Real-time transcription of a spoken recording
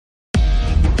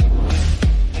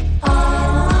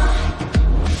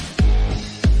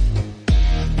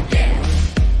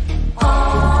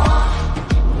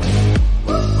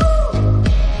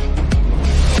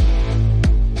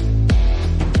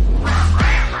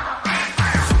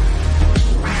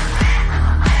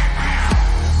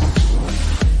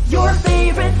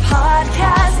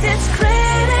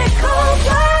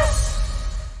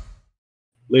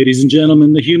Ladies and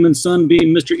gentlemen, the human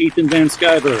sunbeam, Mr. Ethan Van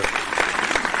Sciver.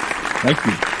 Thank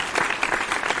you.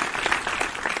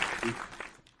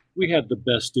 We have the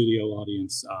best studio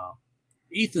audience.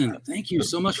 Ethan, thank you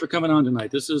so much for coming on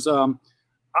tonight. This is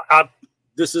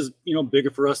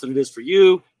bigger for us than it is for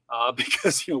you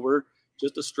because we're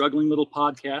just a struggling little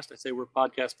podcast. I say we're a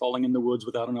podcast falling in the woods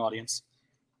without an audience.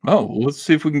 Oh, well, let's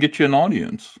see if we can get you an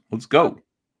audience. Let's go.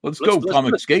 Let's go,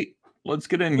 Comicsgate. Let's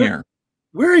get in here.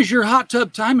 Where is your hot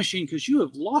tub time machine? Because you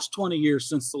have lost 20 years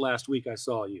since the last week I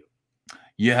saw you.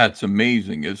 Yeah, it's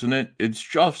amazing, isn't it? It's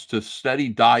just a steady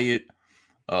diet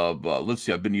of, let's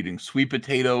see, I've been eating sweet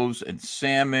potatoes and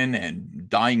salmon and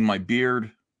dyeing my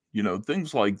beard,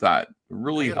 things like that. It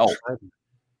really helps.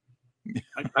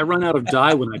 I run out of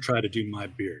dye when I try to do my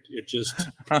beard. It just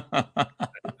I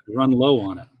run low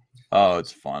on it. Oh,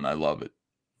 it's fun. I love it.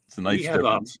 It's a nice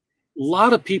difference. A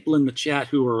lot of people in the chat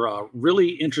who are really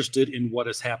interested in what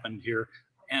has happened here,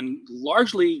 and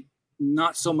largely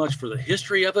not so much for the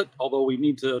history of it, although we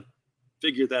need to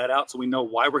figure that out so we know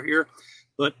why we're here,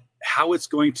 but how it's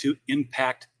going to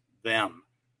impact them.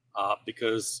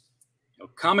 Because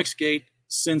Comicsgate,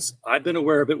 since I've been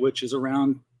aware of it, which is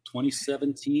around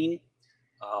 2017,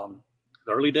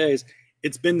 the early days,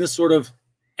 it's been this sort of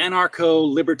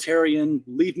anarcho-libertarian,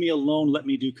 leave me alone, let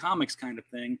me do comics kind of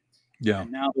thing. Yeah.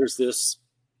 And now there's this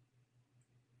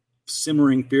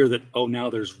simmering fear that,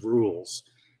 now there's rules.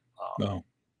 No.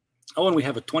 Oh, and we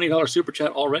have a $20 super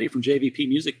chat already from JVP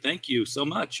Music. Thank you so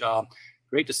much.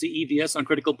 Great to see EVS on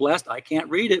Critical Blast. I can't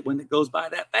read it when it goes by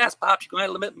that fast, Pops. You're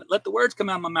going to let the words come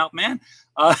out of my mouth, man.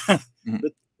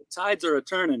 The tides are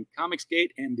a-turning.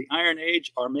 Comicsgate and the Iron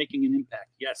Age are making an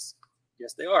impact. Yes,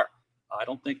 they are. I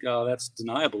don't think that's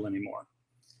deniable anymore.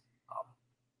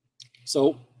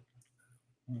 So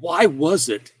why was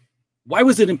it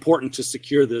important to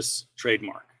secure this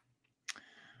trademark?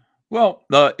 Well,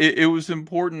 it was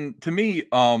important to me.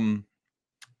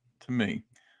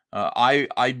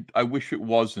 I wish it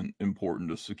wasn't important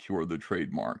to secure the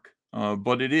trademark,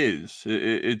 but it is.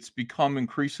 It's become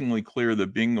increasingly clear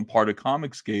that being a part of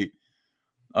Comicsgate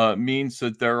means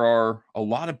that there are a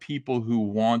lot of people who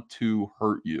want to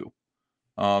hurt you.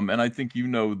 And I think you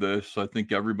know this. I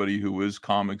think everybody who is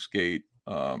Comicsgate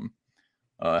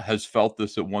has felt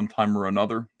this at one time or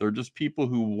another. They're just people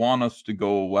who want us to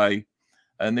go away.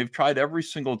 And they've tried every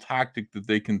single tactic that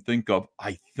they can think of.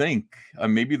 I think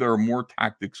maybe there are more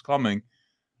tactics coming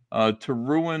to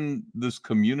ruin this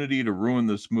community, to ruin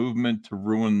this movement, to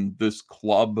ruin this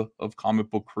club of comic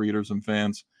book creators and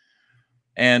fans.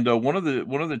 And one of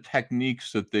the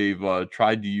techniques that they've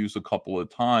tried to use a couple of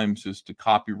times is to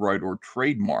copyright or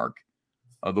trademark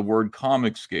the word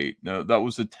Comicsgate. Now, that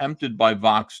was attempted by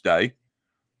Vox Day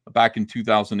back in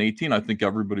 2018. I think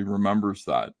everybody remembers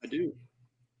that. I do.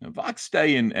 Now, Vox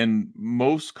Day and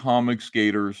most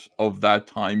Comicsgaters of that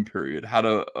time period had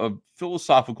a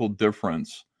philosophical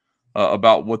difference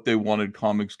about what they wanted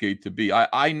Comicsgate to be.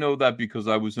 I know that because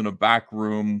I was in a back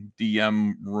room,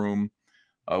 DM room,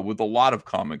 with a lot of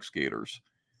Comicsgaters,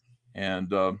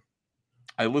 and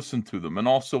I listened to them, and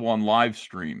also on live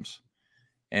streams.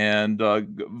 And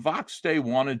Vox Day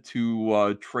wanted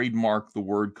to trademark the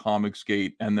word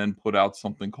Comicsgate and then put out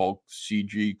something called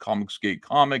CG, Comicsgate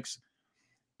Comics.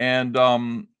 And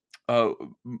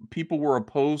people were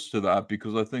opposed to that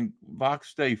because I think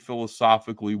Vox Day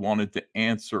philosophically wanted to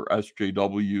answer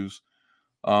SJWs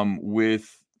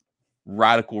with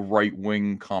radical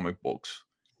right-wing comic books.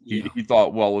 He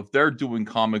thought, well, if they're doing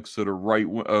comics that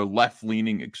are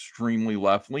left-leaning, extremely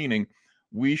left-leaning,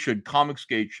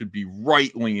 Comicsgate should be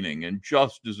right-leaning and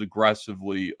just as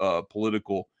aggressively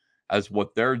political as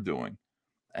what they're doing.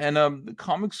 And the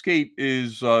Comicsgate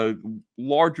is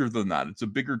larger than that. It's a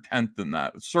bigger tent than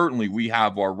that. Certainly, we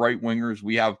have our right-wingers.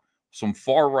 We have some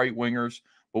far right-wingers,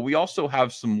 but we also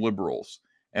have some liberals.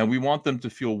 And we want them to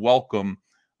feel welcome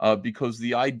because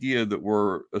the idea that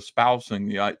we're espousing,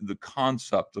 the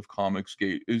concept of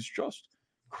Comicsgate is just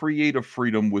creative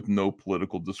freedom with no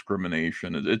political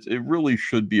discrimination. It really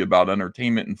should be about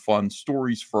entertainment and fun,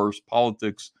 stories first,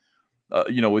 politics,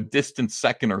 a distant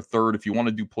second or third. If you want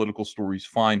to do political stories,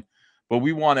 fine. But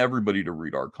we want everybody to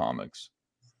read our comics.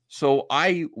 So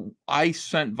I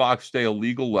sent Vox Day a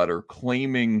legal letter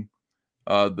claiming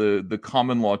the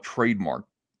common law trademark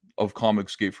of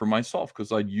Comicsgate for myself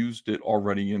because I'd used it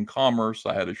already in commerce.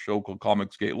 I had a show called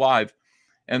Comicsgate Live.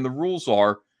 And the rules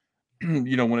are,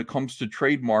 when it comes to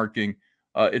trademarking,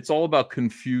 it's all about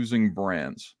confusing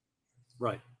brands.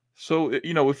 Right. So,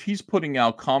 if he's putting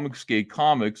out Comicsgate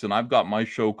Comics and I've got my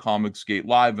show Comicsgate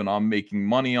Live and I'm making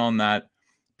money on that,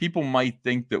 people might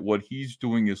think that what he's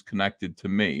doing is connected to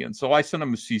me. And so I sent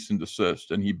him a cease and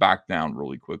desist, and he backed down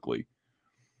really quickly.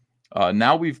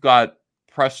 Now we've got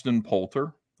Preston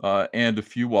Poulter and a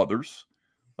few others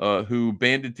who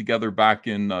banded together back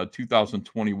in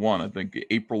 2021, I think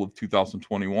April of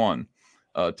 2021,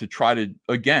 to try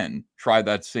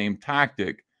that same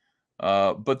tactic.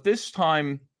 But this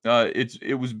time,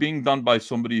 it was being done by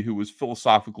somebody who was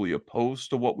philosophically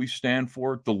opposed to what we stand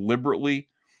for deliberately.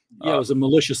 Yeah, it was a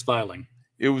malicious filing.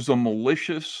 It was a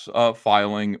malicious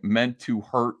filing meant to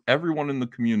hurt everyone in the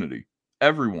community.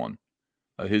 Everyone.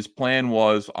 His plan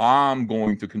was, I'm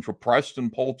going to control. Preston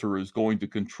Poulter is going to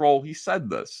control. He said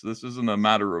this. This isn't a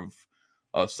matter of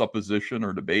supposition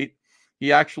or debate.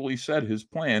 He actually said his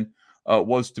plan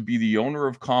was to be the owner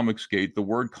of Comicsgate, the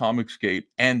word Comicsgate,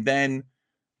 and then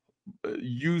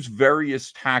use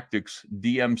various tactics,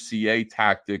 DMCA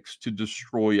tactics, to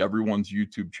destroy everyone's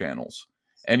YouTube channels.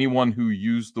 Anyone who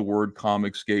used the word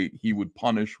Comicsgate, he would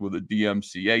punish with a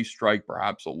DMCA strike,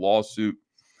 perhaps a lawsuit.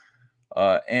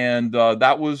 And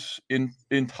that was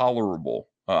intolerable.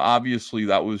 Obviously,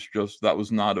 that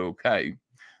was not okay.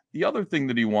 The other thing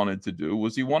that he wanted to do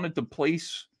was he wanted to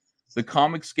place the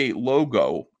Comicsgate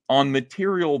logo on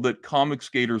material that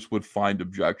Comicsgaters would find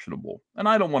objectionable. And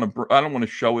I don't want to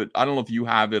show it. I don't know if you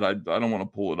have it. I don't want to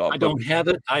pull it up. I don't have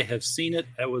it. I have seen it.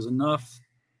 That was enough.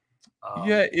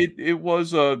 Yeah, it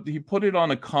was. He put it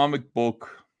on a comic book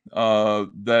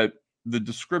that the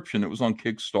description, it was on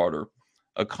Kickstarter.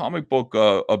 A comic book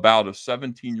about a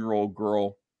 17-year-old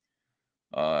girl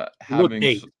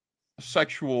having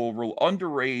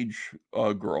underage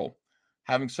girl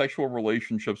having sexual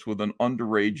relationships with an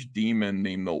underage demon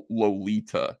named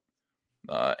Lolita.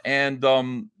 And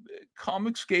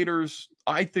Comicsgaters,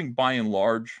 I think by and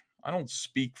large, I don't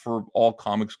speak for all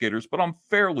Comicsgaters, but I'm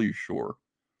fairly sure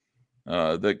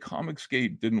that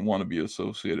Comicsgate didn't want to be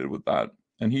associated with that.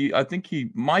 And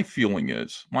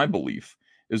my belief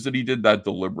is that he did that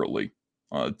deliberately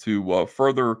to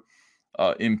further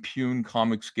impugn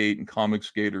Comicsgate and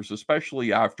Comicsgaters,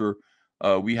 especially after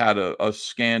we had a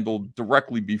scandal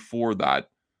directly before that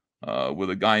with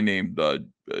a guy named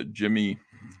Jimmy,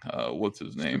 what's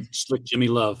his name? Slick Jimmy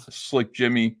Love. Slick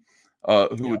Jimmy,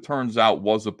 who it turns out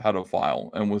was a pedophile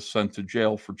and was sent to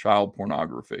jail for child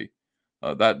pornography.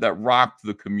 That rocked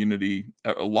the community.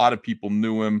 A lot of people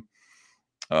knew him,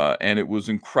 and it was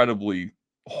incredibly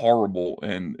horrible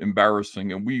and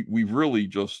embarrassing. And we really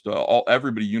just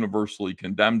everybody universally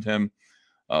condemned him.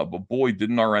 But boy,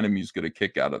 didn't our enemies get a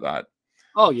kick out of that.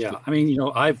 Oh yeah, I mean,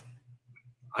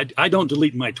 I don't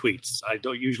delete my tweets. I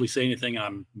don't usually say anything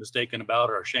I'm mistaken about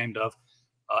or ashamed of,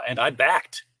 and I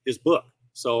backed his book,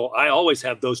 so I always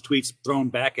have those tweets thrown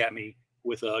back at me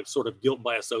with a sort of guilt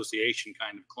by association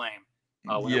kind of claim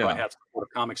whenever I have support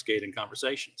of Comicsgate in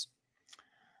conversations.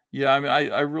 Yeah, I mean,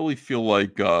 I really feel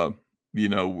like we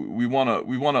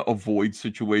want to avoid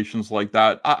situations like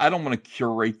that. I don't want to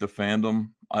curate the fandom.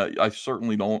 I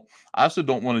certainly don't. I also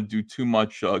don't want to do too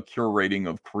much curating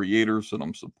of creators that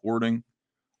I'm supporting.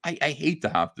 I hate to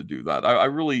have to do that. I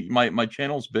really, my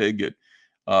channel's big.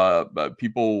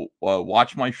 People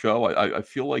watch my show. I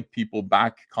feel like people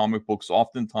back comic books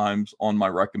oftentimes on my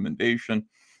recommendation,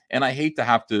 and I hate to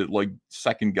have to like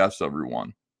second guess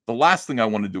everyone. The last thing I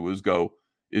want to do is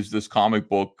this comic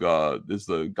book, is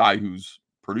the guy who's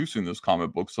producing this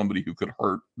comic book somebody who could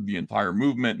hurt the entire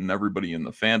movement and everybody in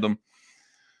the fandom.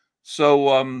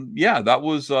 So, that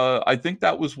was, I think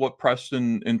that was what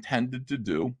Preston intended to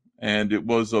do. And it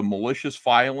was a malicious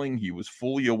filing. He was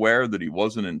fully aware that he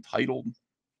wasn't entitled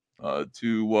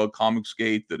to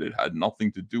Comicsgate, that it had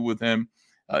nothing to do with him.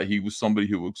 He was somebody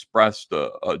who expressed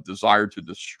a desire to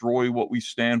destroy what we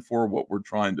stand for, what we're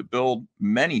trying to build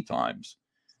many times.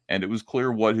 And it was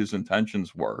clear what his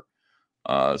intentions were.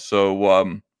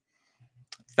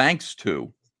 Thanks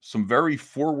to some very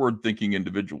forward-thinking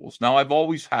individuals. Now, I've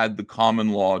always had the common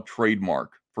law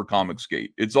trademark for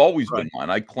Comicsgate. It's always been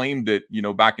mine. I claimed it,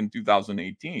 back in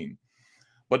 2018.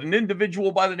 But an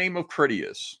individual by the name of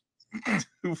Critias,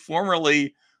 who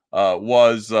formerly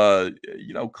was,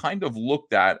 kind of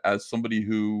looked at as somebody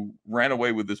who ran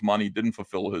away with his money, didn't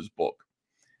fulfill his book.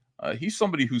 He's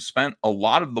somebody who spent a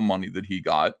lot of the money that he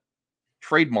got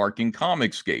trademarking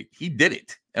Comicsgate. He did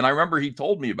it. And I remember he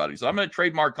told me about it. He said, I'm going to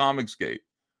trademark Comicsgate.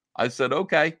 I said,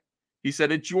 okay. He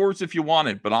said, it's yours if you want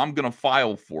it, but I'm going to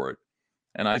file for it.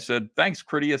 And I said, thanks,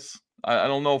 Critias. I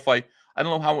don't know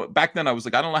how, back then I was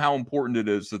like, I don't know how important it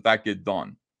is that get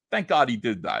done. Thank God he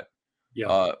did that.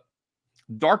 Yeah.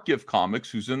 Dark Gift Comics,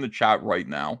 who's in the chat right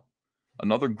now,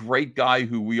 another great guy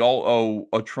who we all owe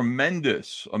a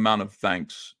tremendous amount of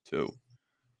thanks to.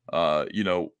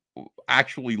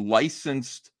 actually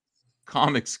licensed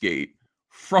Comicsgate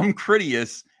from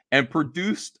Critias and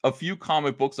produced a few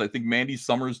comic books. I think Mandy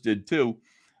Summers did too,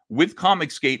 with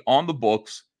Comicsgate on the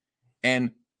books,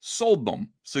 and sold them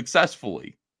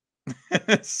successfully.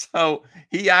 So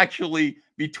he actually,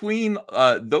 between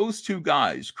those two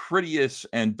guys, Critias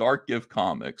and Dark Gift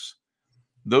Comics,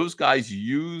 those guys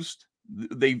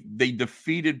they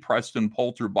defeated Preston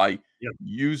Poulter by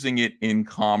using it in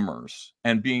commerce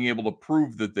and being able to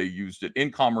prove that they used it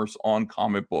in commerce on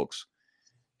comic books.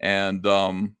 And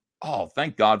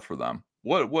thank God for them.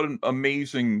 What an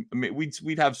amazing,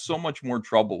 we'd have so much more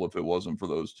trouble if it wasn't for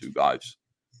those two guys.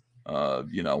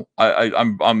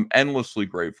 I'm endlessly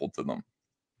grateful to them.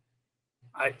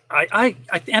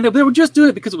 And they were just doing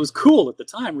it because it was cool at the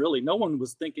time. Really, no one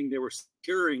was thinking they were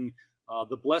securing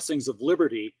the blessings of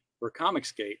liberty for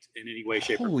Comicsgate in any way,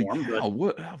 shape, or form.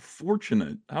 Cow, how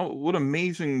fortunate! What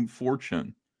amazing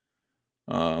fortune!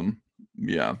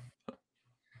 Yeah.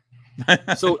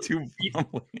 So,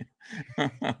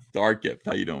 Dark Gift,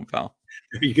 how you doing, pal?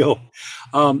 There you go.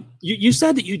 You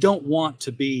said that you don't want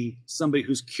to be somebody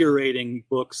who's curating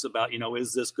books about,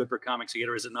 is this good for Comicsgate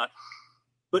or is it not?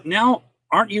 But now,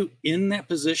 aren't you in that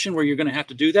position where you're going to have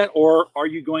to do that? Or are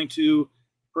you going to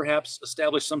perhaps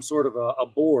establish some sort of a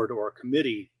board or a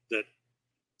committee that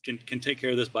can take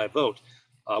care of this by vote?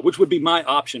 Which would be my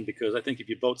option, because I think if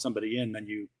you vote somebody in, then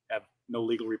you have no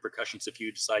legal repercussions if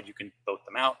you decide you can vote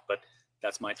them out. But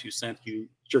that's my 2 cents.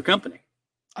 It's your company.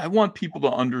 I want people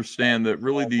to understand that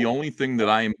really the only thing that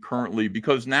I am currently,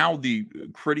 because now the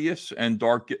Critias and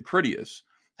Critias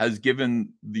has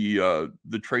given the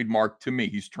trademark to me.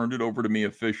 He's turned it over to me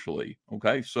officially.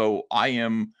 Okay. So I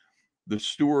am the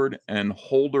steward and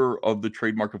holder of the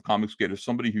trademark of Comicsgate as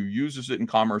somebody who uses it in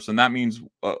commerce. And that means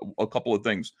a couple of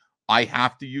things. I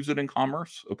have to use it in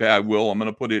commerce. Okay. I will. I'm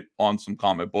going to put it on some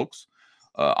comic books.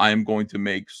 I am going to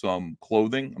make some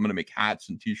clothing. I'm going to make hats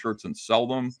and t-shirts and sell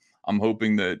them. I'm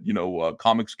hoping that,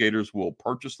 Comicsgaters will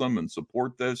purchase them and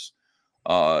support this.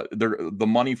 The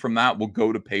money from that will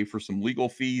go to pay for some legal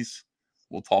fees.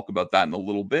 We'll talk about that in a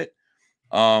little bit.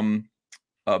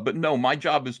 But no, my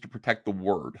job is to protect the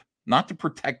word, not to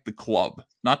protect the club,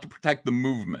 not to protect the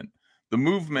movement. The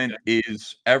movement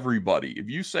is everybody. If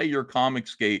you say you're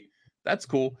Comicsgate, that's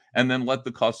cool. And then let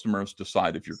the customers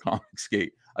decide if you're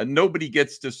Comicsgate. Nobody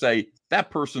gets to say that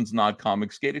person's not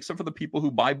Comicsgate except for the people who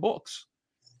buy books.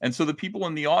 And so the people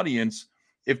in the audience,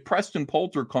 if Preston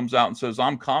Poulter comes out and says,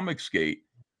 I'm Comicsgate,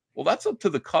 well, that's up to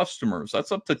the customers.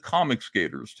 That's up to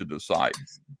Comicsgaters to decide.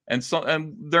 And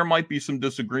there might be some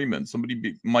disagreement.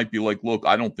 Somebody might be like, look,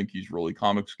 I don't think he's really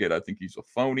Comicsgate. I think he's a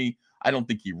phony. I don't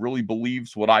think he really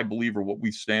believes what I believe or what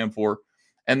we stand for.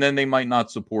 And then they might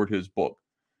not support his book.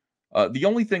 The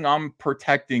only thing I'm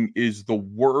protecting is the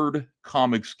word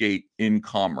Comicsgate in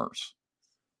commerce.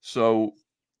 So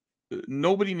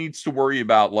nobody needs to worry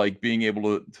about like being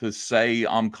able to say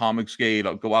I'm Comicsgate.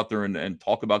 I'll go out there and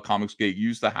talk about Comicsgate,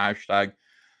 use the hashtag,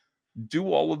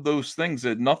 do all of those things.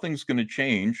 That nothing's going to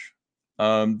change.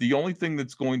 The only thing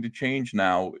that's going to change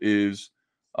now is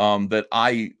that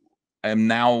I am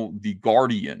now the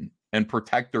guardian and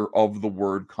protector of the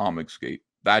word Comicsgate,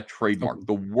 that trademark,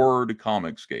 the word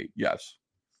Comicsgate. Yes.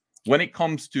 When it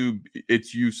comes to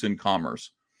its use in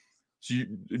commerce. So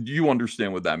do you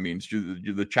understand what that means? Do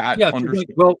the chat understand?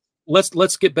 Well,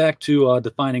 let's get back to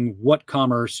defining what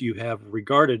commerce you have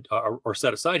regarded or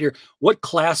set aside here. What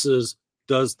classes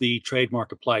does the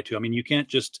trademark apply to? I mean, you can't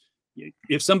just,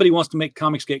 if somebody wants to make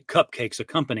Comicsgate Cupcakes a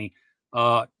company,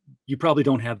 you probably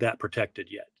don't have that protected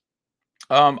yet.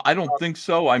 I don't think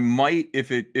so. I might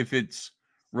if it's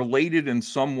related in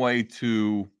some way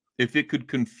to, if it could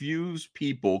confuse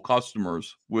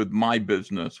customers with my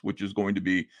business, which is going to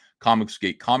be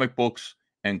Comicsgate comic books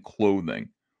and clothing.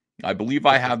 I believe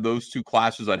I have those two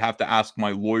classes. I'd have to ask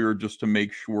my lawyer just to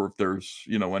make sure if there's,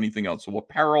 anything else. So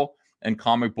apparel and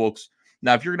comic books.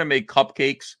 Now, if you're going to make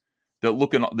cupcakes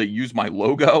that use my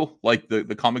logo, like the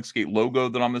Comicsgate logo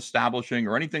that I'm establishing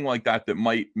or anything like that, that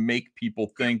might make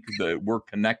people think that we're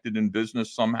connected in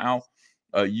business somehow,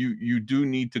 you do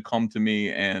need to come to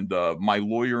me, and my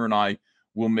lawyer and I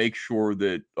will make sure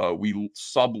that we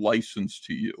sub-license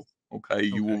to you. Okay.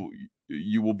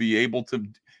 You will be able to,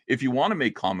 if you want to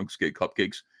make Comicsgate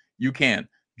cupcakes, you can.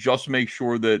 Just make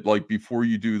sure that like before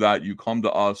you do that, you come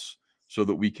to us so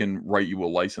that we can write you a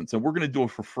license. And we're going to do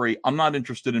it for free. I'm not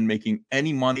interested in making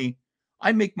any money.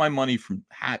 I make my money from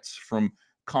hats, from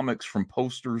comics, from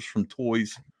posters, from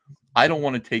toys. I don't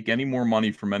want to take any more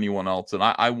money from anyone else. And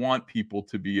I want people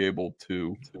to be able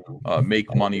to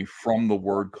make money from the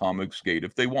word Comicsgate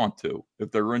if they want to,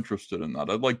 if they're interested in that.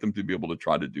 I'd like them to be able to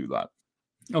try to do that.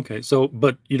 Okay. So,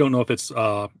 but you don't know if it's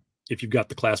if you've got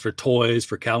the class for toys,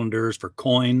 for calendars, for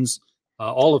coins,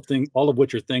 all of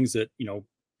which are things that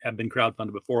have been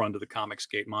crowdfunded before under the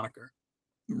Comicsgate moniker.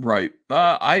 Right.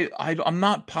 I'm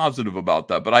not positive about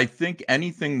that, but I think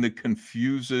anything that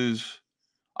confuses,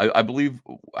 I believe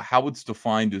how it's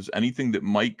defined is anything that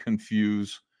might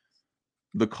confuse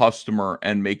the customer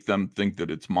and make them think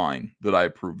that it's mine, that I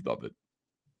approved of it.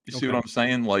 You see what Okay. I'm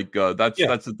saying? Like, that's Yeah.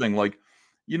 that's the thing. Like,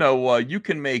 you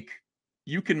can make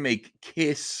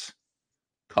Kiss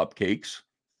cupcakes,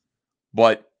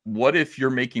 but what if you're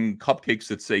making cupcakes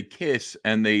that say Kiss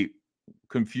and they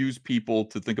confuse people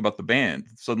to think about the band?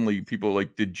 Suddenly people are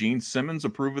like, did Gene Simmons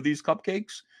approve of these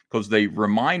cupcakes? Because they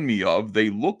remind me of, they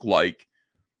look like,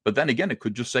 but then again, it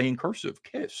could just say in cursive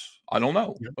Kiss. I don't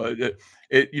know. Yeah. But Yeah,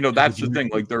 the that's the generic thing.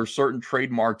 Like there are certain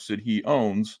trademarks that he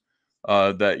owns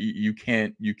that you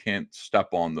can't step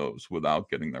on those without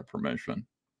getting their permission.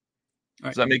 All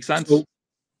Does right. that make sense? So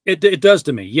it does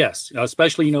to me, yes.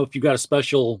 Especially if you've got a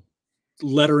special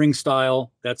lettering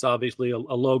style, that's obviously a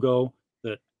logo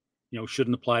that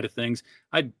shouldn't apply to things.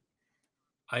 I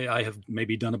I have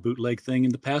maybe done a bootleg thing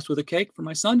in the past with a cake for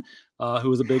my son, who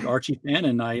was a big Archie fan,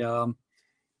 and I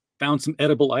found some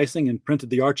edible icing and printed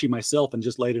the Archie myself and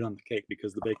just laid it on the cake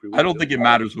because the bakery I wouldn't don't do it. think it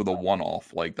matters with a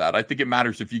one-off like that. I think it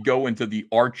matters if you go into the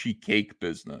Archie cake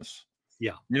business.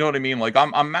 Yeah. You know what I mean? Like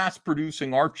I'm mass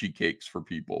producing Archie cakes for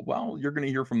people. Well, you're going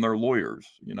to hear from their lawyers.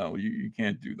 You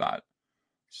can't do that.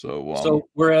 So So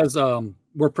whereas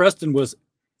where Preston was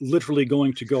literally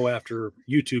going to go after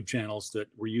YouTube channels that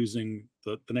were using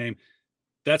the name,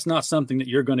 that's not something that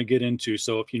you're going to get into.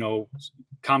 So if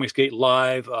Comicsgate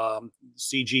Live,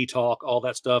 CG Talk, all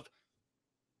that stuff,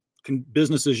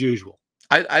 business as usual.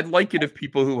 I'd like it if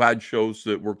people who had shows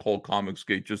that were called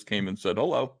Comicsgate just came and said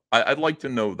hello. I'd like to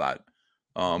know that.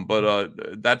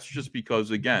 But that's just because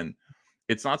again,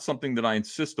 it's not something that I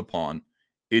insist upon.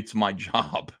 It's my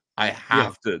job. I Yeah,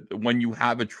 have to. When you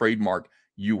have a trademark,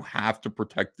 you have to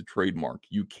protect the trademark.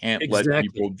 You can't let exactly.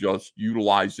 people just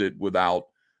utilize it without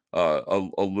a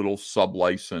little sub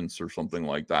license or something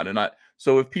like that.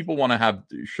 So if people want to have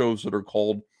shows that are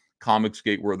called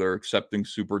Comicsgate where they're accepting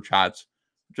super chats,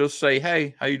 just say,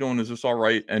 "Hey, how you doing? Is this all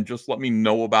right?" And just let me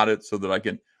know about it so that I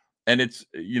can. And it's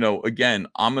again,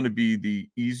 I'm going to be the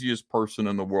easiest person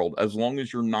in the world as long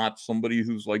as you're not somebody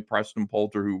who's like Preston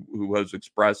Poulter who has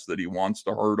expressed that he wants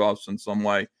to hurt us in some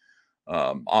way.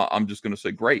 I'm just going to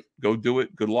say, "Great, go do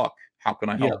it. Good luck. How can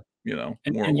I Yeah, help?"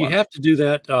 and More or and you less. have to do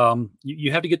that.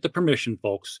 You have to get the permission,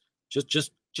 folks.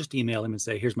 Just email him and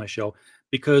say, "Here's my show,"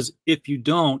 because if you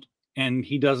don't, and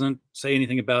he doesn't say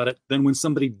anything about it, then when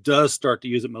somebody does start to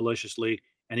use it maliciously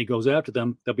and he goes after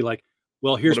them, they'll be like,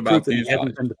 "Well, What here's proof about that he these hasn't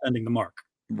guys? been defending the mark."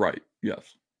 Right.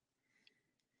 Yes.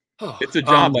 Oh, It's a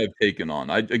job I've taken on.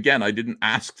 I didn't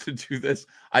ask to do this.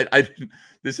 I didn't,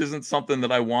 this isn't something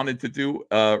that I wanted to do,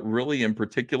 really in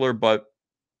particular, but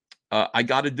I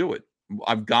got to do it.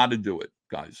 I've got to do it,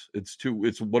 guys. It's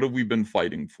what have we been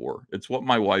fighting for? It's what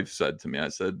my wife said to me. I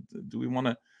said, "Do we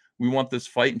want this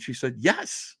fight?" And she said,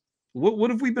 "Yes."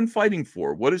 What have we been fighting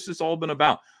for? What has this all been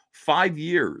about? 5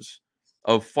 years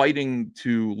of fighting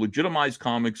to legitimize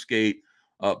Comicsgate,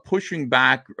 pushing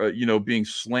back, being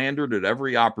slandered at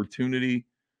every opportunity,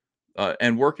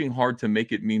 and working hard to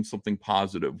make it mean something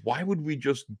positive. Why would we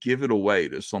just give it away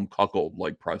to some cuckold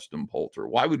like Preston Poulter?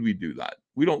 Why would we do that?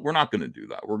 We're not going to do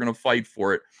that. We're going to fight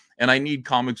for it. And I need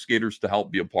comic skaters to help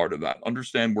be a part of that.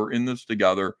 Understand we're in this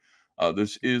together.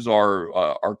 This is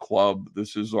our club.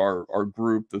 This is our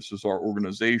group. This is our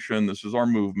organization. This is our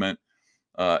movement.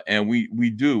 And we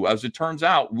do, as it turns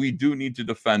out, we do need to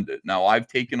defend it. Now, I've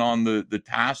taken on the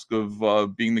task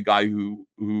of being the guy who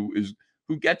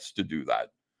gets to do that.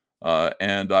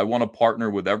 And I want to partner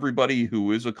with everybody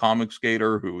who is a comic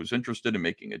skater, who is interested in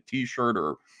making a T-shirt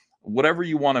or whatever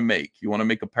you want to make. You want to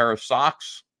make a pair of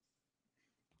socks?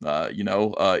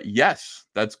 Yes,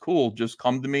 that's cool. Just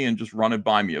come to me and just run it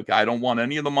by me. Okay, I don't want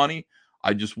any of the money.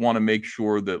 I just want to make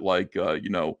sure that, like,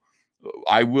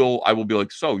 I will be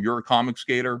like, so you're a comic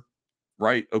skater,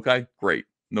 right? Okay, great,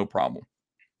 no problem.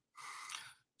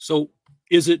 so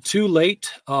is it too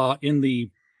late in the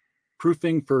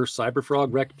proofing for Cyberfrog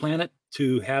Wrecked Planet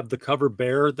to have the cover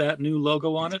bear that new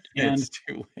logo on it? And It's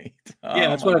too late. yeah, Oh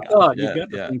that's my what I gosh. thought. You've Yeah, got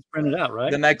the yeah. things printed out,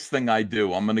 right? The next thing I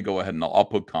do, I'm gonna go ahead and I'll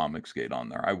put Comicsgate on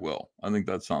there. I will. I think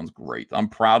that sounds great. I'm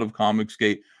proud of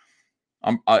Comicsgate.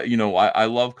 I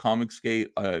love Comicsgate.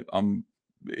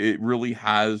 It really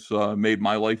has made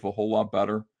my life a whole lot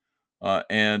better.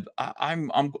 And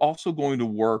I'm also going to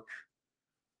work.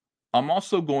 I'm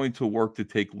also going to work to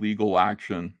take legal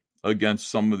action against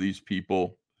some of these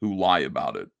people who lie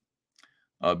about it.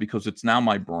 because it's now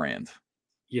my brand.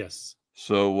 Yes.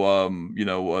 So,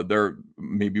 there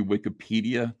maybe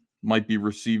Wikipedia might be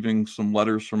receiving some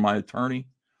letters from my attorney,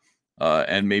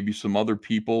 and maybe some other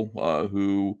people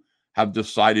who have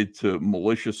decided to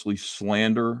maliciously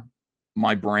slander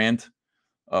my brand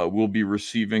will be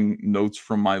receiving notes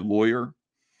from my lawyer.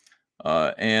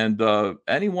 And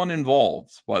anyone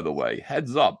involved, by the way,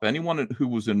 heads up, anyone who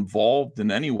was involved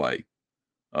in any way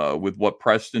with what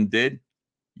Preston did,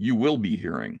 you will be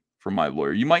hearing from my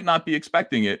lawyer. You might not be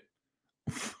expecting it.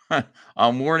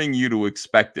 I'm warning you to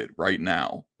expect it right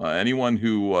now. Anyone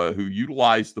who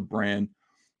utilized the brand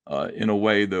in a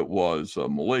way that was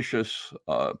malicious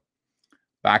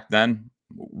back then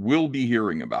will be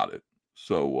hearing about it.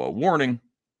 So, warning,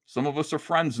 some of us are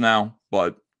friends now,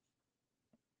 but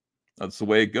that's the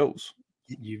way it goes.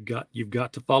 You've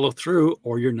got to follow through,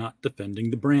 or you're not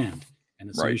defending the brand. And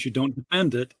as soon Right. as you don't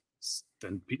defend it,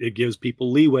 then it gives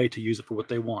people leeway to use it for what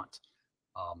they want.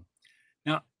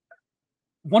 Now,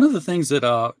 one of the things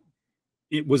that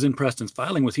it was in Preston's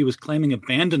filing was he was claiming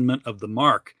abandonment of the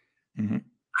mark. Mm-hmm.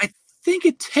 I think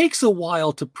it takes a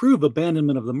while to prove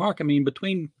abandonment of the mark. I mean,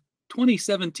 between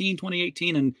 2017,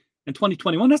 2018, and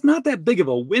 2021, that's not that big of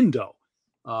a window,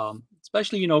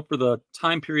 especially, for the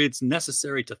time periods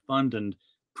necessary to fund and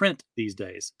print these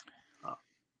days.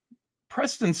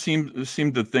 Preston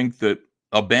seemed to think that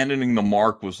abandoning the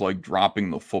mark was like dropping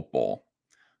the football,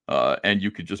 and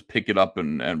you could just pick it up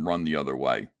and run the other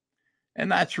way.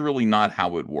 And that's really not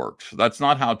how it works. That's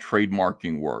not how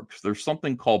trademarking works. There's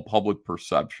something called public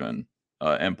perception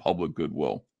and public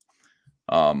goodwill.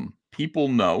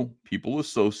 People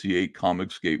associate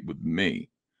Comicsgate with me.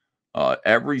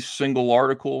 Every single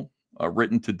article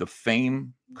written to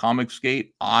defame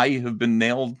Comicsgate, I have been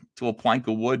nailed to a plank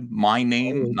of wood. My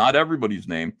name, not everybody's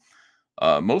name,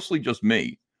 mostly just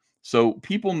me. So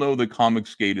people know that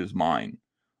Comicsgate is mine,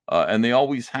 and they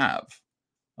always have.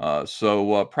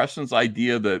 So Preston's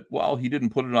idea that, well, he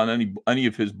didn't put it on any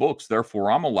of his books,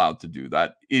 therefore I'm allowed to do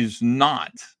that, is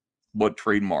not what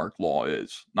trademark law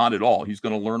is. Not at all. He's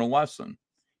going to learn a lesson.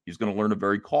 He's going to learn a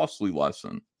very costly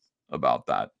lesson about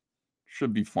that.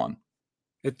 Should be fun.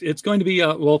 It's going to be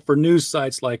well, for news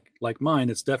sites like mine,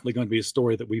 it's definitely going to be a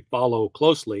story that we follow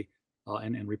closely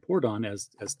and report on as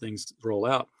things roll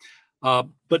out.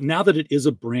 But now that it is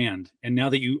a brand, and now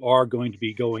that you are going to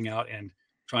be going out and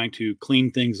trying to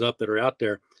clean things up that are out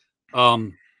there,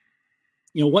 one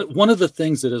of the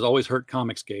things that has always hurt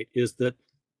Comicsgate is that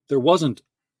there wasn't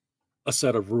a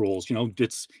set of rules.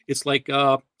 It's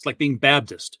like being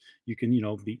Baptist. You can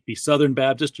be Southern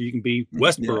Baptist, or you can be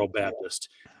Westboro Baptist.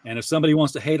 And if somebody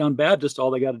wants to hate on Baptist, all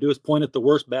they got to do is point at the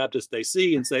worst Baptist they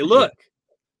see and say, "Look,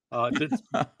 it's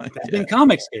been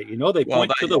Comicsgate." They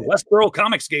point to the Westboro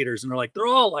Comicsgaters, and they're like, they're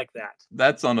all like that.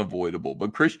 That's unavoidable.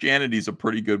 But Christianity is a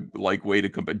pretty good way to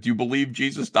compare. Do you believe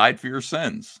Jesus died for your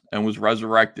sins and was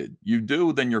resurrected? You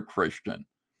do, then you're Christian.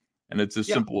 And it's as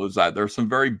simple as that. There are some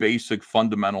very basic,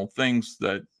 fundamental things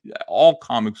that all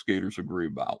Comicsgaters agree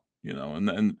about,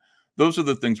 and those are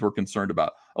the things we're concerned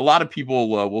about. A lot of people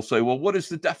will say, well, what is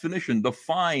the definition?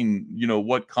 Define,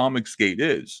 what Comicsgate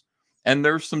is. And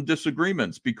there's some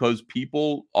disagreements because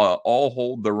people all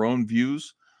hold their own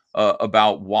views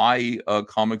about why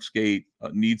Comicsgate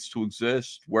needs to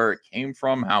exist, where it came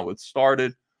from, how it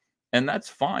started. And that's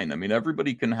fine. I mean,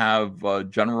 everybody can have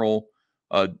general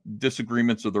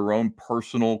disagreements of their own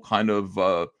personal kind of,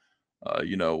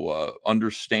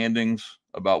 understandings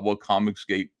about what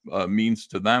Comicsgate means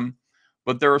to them.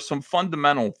 But there are some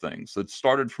fundamental things that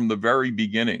started from the very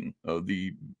beginning of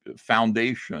the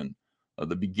foundation,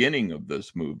 the beginning of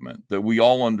this movement, that we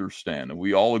all understand and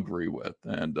we all agree with,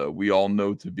 and we all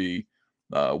know to be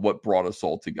what brought us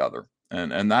all together.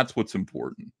 And that's what's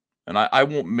important. And I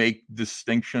won't make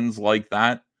distinctions like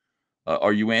that.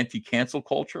 Are you anti-cancel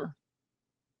culture,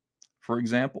 for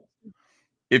example?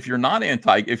 If you're not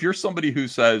if you're somebody who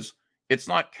says it's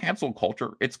not cancel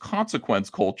culture, it's consequence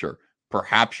culture,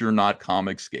 perhaps you're not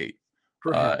Comicsgate.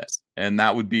 Perhaps. And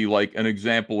that would be like an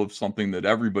example of something that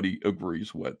everybody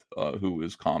agrees with, who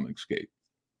is Comicsgate.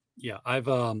 Yeah,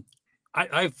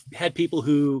 I've had people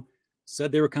who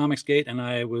said they were Comicsgate, and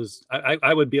I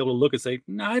would be able to look and say,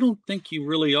 no, I don't think you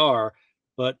really are.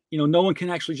 But no one can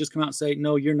actually just come out and say,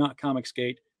 no, you're not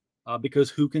Comicsgate, because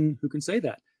who can say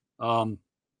that? I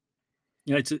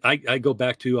go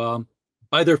back to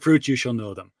by their fruits you shall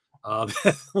know them.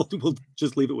 We'll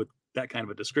just leave it with that kind of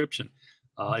a description.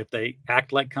 If they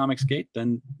act like Comicsgate,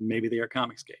 then maybe they are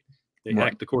Comicsgate. They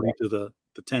act according to the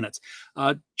tenets.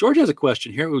 George has a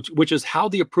question here, which is how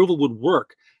the approval would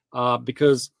work,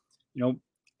 because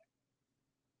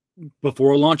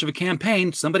before a launch of a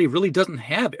campaign, somebody really doesn't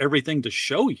have everything to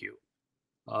show you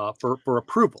for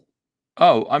approval.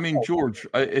 Oh, I mean, George,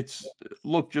 it's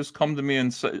look, just come to me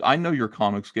and say, I know you're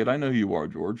Comicsgate. I know who you are,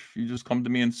 George. You just come to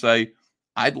me and say,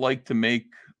 I'd like to make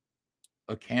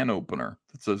a can opener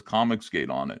that says Comicsgate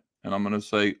on it. And I'm going to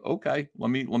say, okay, let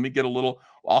me get a little,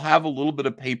 I'll have a little bit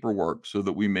of paperwork so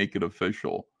that we make it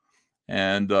official.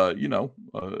 And as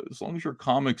long as you're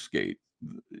Comicsgate,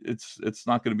 it's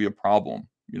not going to be a problem.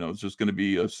 It's just going to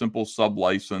be a simple sub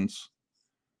license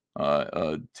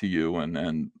to you,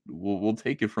 and we'll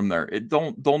take it from there.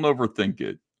 Don't overthink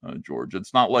it, George.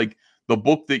 It's not like the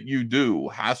book that you do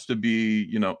has to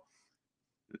be,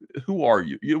 who are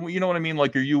you? You know what I mean?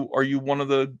 Like, are you one of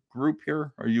the group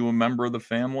here? Are you a member of the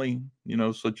family?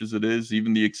 Such as it is,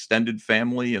 even the extended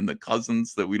family and the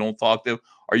cousins that we don't talk to.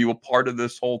 Are you a part of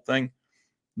this whole thing?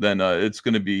 Then it's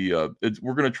going to be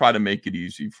we're going to try to make it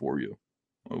easy for you.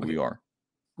 Okay. We are.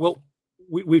 Well,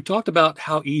 we've talked about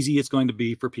how easy it's going to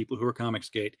be for people who are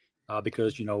Comicsgate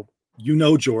because George, you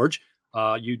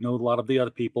know a lot of the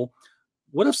other people.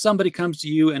 What if somebody comes to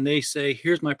you and they say,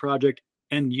 "Here's my project,"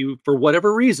 and you, for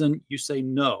whatever reason, you say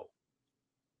no?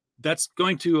 That's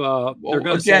going to they're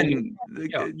going to again, say,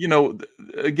 yeah.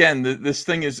 Again, this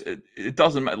thing is it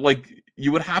doesn't matter. Like,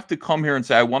 you would have to come here and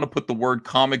say, I want to put the word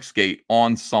Comicsgate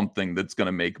on something that's going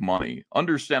to make money.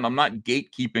 Understand, I'm not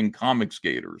gatekeeping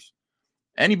Comicsgaters.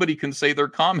 Anybody can say they're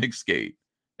Comicsgate.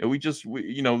 And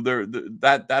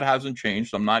that hasn't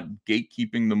changed. I'm not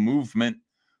gatekeeping the movement.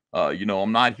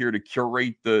 I'm not here to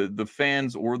curate the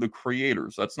fans or the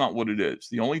creators. That's not what it is.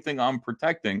 The only thing I'm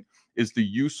protecting is the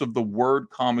use of the word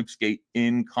Comicsgate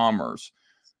in commerce.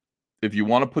 If you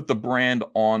want to put the brand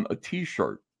on a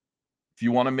t-shirt, if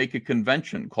you want to make a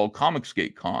convention called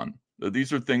Comicsgate Con,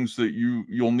 these are things that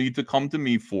you'll need to come to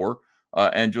me for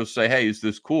and just say, hey, is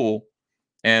this cool?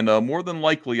 And more than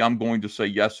likely, I'm going to say,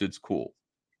 yes, it's cool.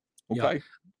 Okay. Yeah.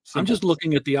 I'm just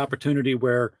looking at the opportunity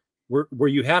where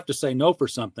you have to say no for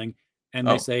something, and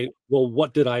they say, well,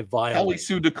 what did I violate? Kelly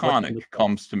Sue DeConnick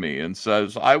comes to me and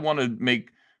says, I want to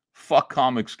make fuck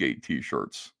Comicsgate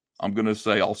t-shirts. I'm going to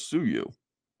say, I'll sue you.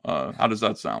 How does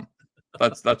that sound?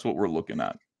 That's what we're looking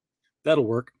at. That'll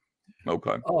work.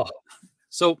 Okay. Oh,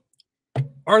 so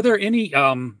are there any,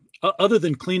 other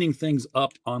than cleaning things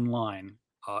up online,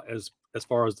 as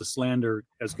far as the slander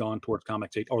has gone towards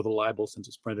Comicsgate or the libel since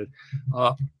it's printed,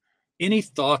 any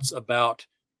thoughts about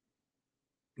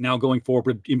now going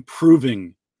forward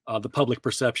improving the public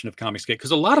perception of Comicsgate? Because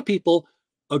a lot of people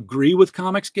agree with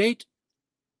Comicsgate,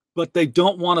 but they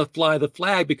don't want to fly the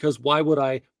flag because why would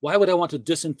I want to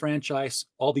disenfranchise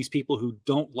all these people who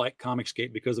don't like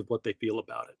Comicsgate because of what they feel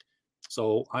about it?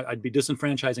 So I'd be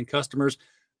disenfranchising customers.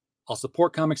 I'll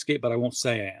support Comicsgate, but I won't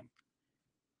say I am.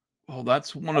 Well,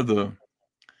 that's one of the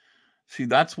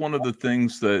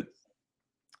things that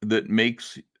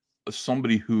makes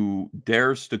somebody who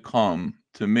dares to come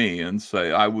to me and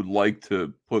say, I would like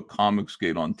to put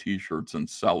Comicsgate on t-shirts and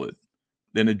sell it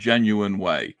in a genuine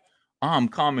way. I'm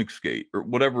Comicsgate or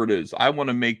whatever it is. I want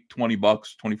to make $20,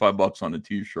 $25 on a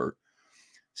t-shirt.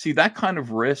 See, that kind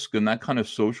of risk and that kind of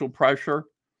social pressure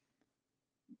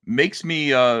makes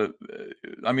me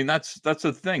that's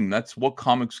a thing. That's what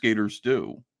Comicsgaters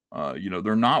do.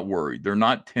 They're not worried. They're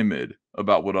not timid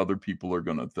about what other people are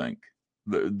going to think.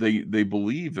 They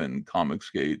believe in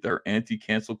Comicsgate. They're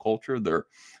anti-cancel culture. They're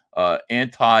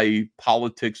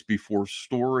anti-politics before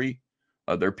story.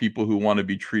 They're people who want to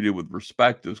be treated with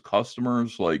respect as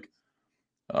customers. Like,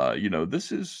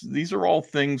 these are all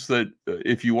things that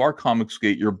if you are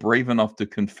Comicsgate, you're brave enough to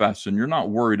confess and you're not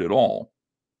worried at all.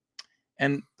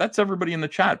 And that's everybody in the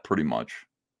chat pretty much.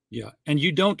 Yeah. And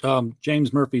you don't,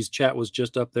 James Murphy's chat was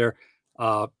just up there.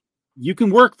 You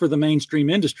can work for the mainstream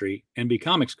industry and be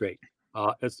Comicsgate.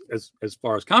 As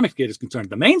far as Comicsgate is concerned,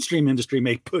 the mainstream industry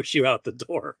may push you out the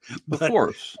door. But, of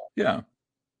course. Yeah.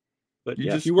 But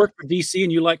if you work for DC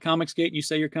and you like Comicsgate and you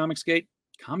say you're Comicsgate,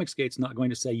 Comicsgate's not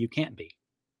going to say you can't be.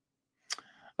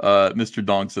 Mr.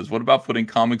 Dong says, what about putting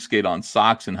Comicsgate on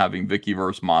socks and having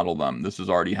Vickyverse model them? This has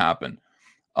already happened.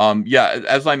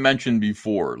 As I mentioned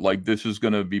before, like, this is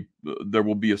going to be, there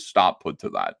will be a stop put to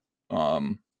that,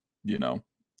 and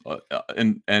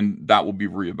that will be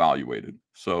reevaluated.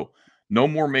 So no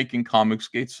more making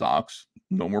Comicsgate socks,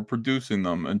 no more producing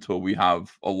them until we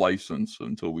have a license,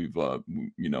 until we've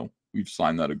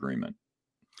signed that agreement.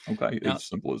 Okay. Now, it's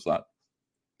simple as that.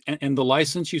 And the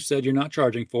license you said you're not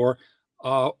charging for,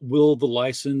 will the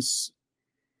license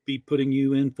be putting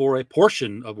you in for a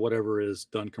portion of whatever is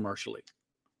done commercially?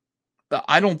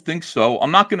 I don't think so.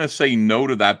 I'm not going to say no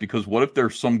to that, because what if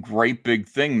there's some great big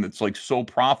thing that's like so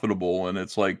profitable and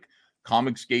it's like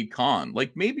Comicsgate Con.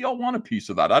 Like, maybe I'll want a piece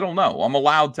of that. I don't know. I'm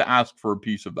allowed to ask for a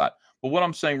piece of that. But what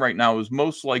I'm saying right now is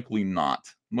most likely not.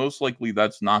 Most likely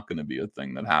that's not going to be a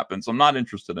thing that happens. I'm not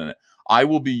interested in it. I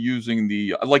will be using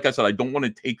like I said, I don't want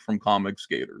to take from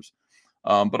Comicsgaters.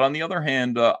 But on the other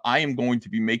hand, I am going to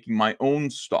be making my own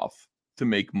stuff to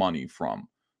make money from.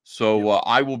 So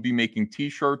I will be making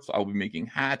T-shirts. I'll be making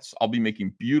hats. I'll be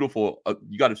making beautiful.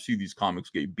 You got to see these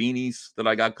Comicsgate beanies that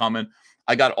I got coming.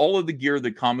 I got all of the gear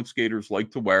that Comicsgaters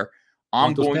like to wear.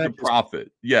 I'm going to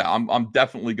profit. Yeah, I'm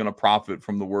definitely going to profit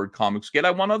from the word Comicsgate.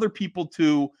 I want other people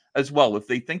to as well. If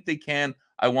they think they can,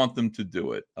 I want them to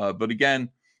do it. But again,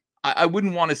 I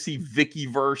wouldn't want to see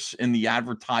Vickyverse in the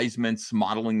advertisements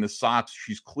modeling the socks.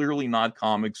 She's clearly not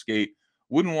Comicsgate.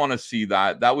 Wouldn't want to see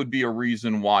that. That would be a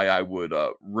reason why I would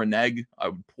renege. I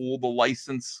would pull the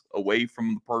license away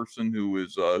from the person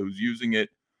who's using it.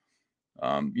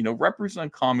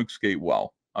 Represent Comicsgate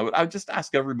well. I would just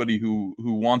ask everybody who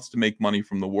wants to make money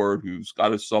from the word, who's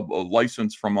got a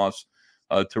license from us,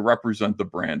 to represent the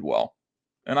brand well.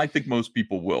 And I think most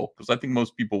people will, because I think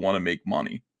most people want to make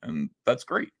money, and that's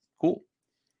great. Cool.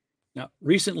 Now,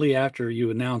 recently, after you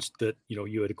announced that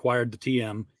you had acquired the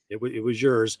TM, it was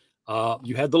yours.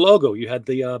 You had the logo. You had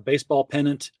the baseball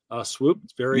pennant swoop.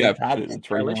 It's very I've had it.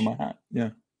 It's right on my hat.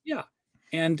 Yeah.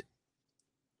 And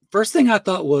first thing I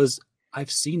thought was,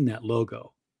 I've seen that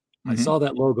logo. I saw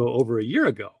that logo over a year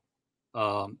ago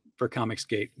for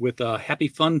Comicsgate with Happy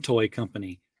Fun Toy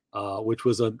Company, which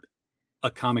was a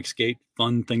Comicsgate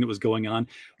fun thing that was going on.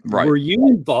 Right. Were you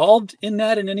involved in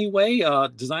that in any way,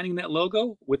 designing that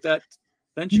logo with that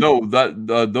venture? No,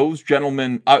 those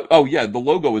gentlemen. The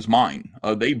logo is mine.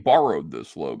 They borrowed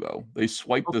this logo. They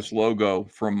swiped this logo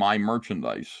from my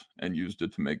merchandise and used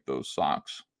it to make those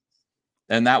socks,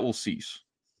 and that will cease.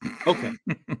 Okay.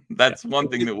 That's one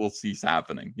thing that will cease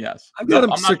happening. Yes. I've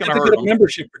got a certificate of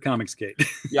membership for Comicsgate.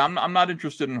 Yeah, I'm not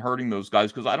interested in hurting those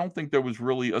guys, because I don't think there was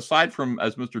really, aside from,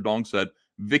 as Mr. Dong said,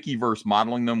 Vickyverse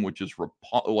modeling them, which is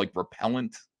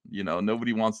repellent.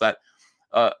 Nobody wants that.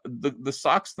 The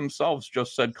socks themselves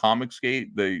just said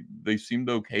Comicsgate. They seemed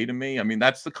okay to me. I mean,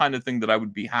 that's the kind of thing that I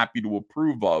would be happy to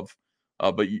approve of.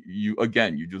 But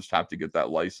you just have to get that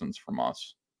license from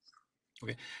us.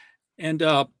 Okay. And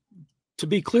to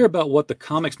be clear about what the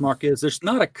comics mark is, there's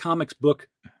not a comics book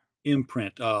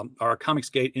imprint or a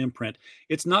Comicsgate imprint.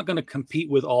 It's not going to compete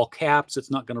with all caps. It's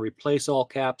not going to replace all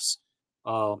caps.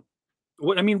 What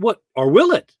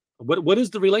will it? What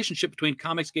is the relationship between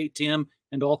Comicsgate TM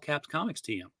and All Caps Comics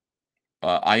TM?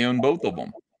 I own both of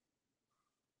them.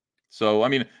 So, I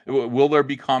mean, will there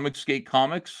be Comicsgate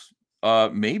comics?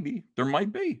 Maybe. There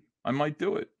might be. I might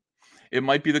do it. It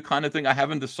might be the kind of thing, I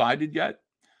haven't decided yet.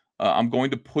 I'm going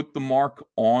to put the mark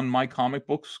on my comic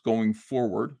books moving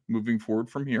forward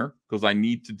from here, because I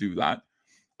need to do that.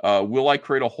 Will I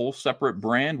create a whole separate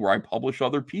brand where I publish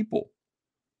other people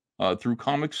through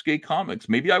Comicsgate Comics?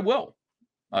 Maybe I will.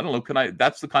 I don't know.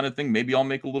 That's the kind of thing. Maybe I'll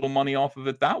make a little money off of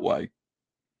it that way.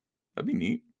 That'd be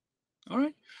neat. All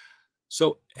right.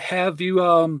 So have you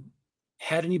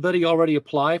had anybody already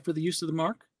apply for the use of the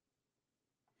mark?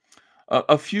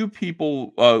 A few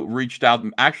people reached out.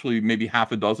 Actually, maybe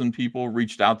half a dozen people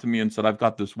reached out to me and said, I've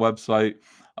got this website.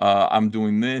 I'm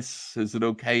doing this. Is it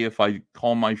okay if I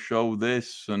call my show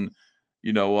this? And,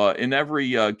 in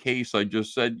every case, I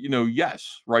just said,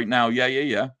 yes, right now.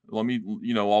 Yeah. Let me,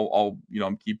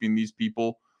 I'm keeping these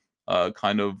people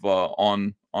kind of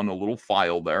on a little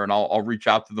file there, and I'll reach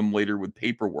out to them later with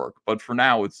paperwork. But for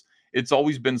now, it's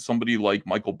always been somebody like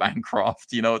Michael Bancroft.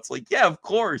 It's like, yeah, of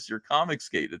course, you're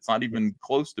Comicsgate. It's not even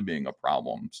close to being a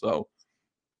problem. So,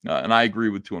 and I agree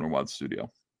with 200 Watt Studio.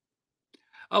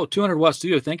 Oh, 200 Watt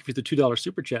Studio. Thank you for the $2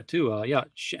 super chat too.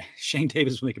 Shane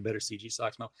Davis will make a better CG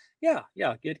socks now. Yeah.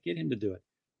 Get him to do it.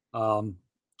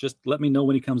 Just let me know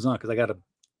when he comes on, because I got to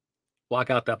block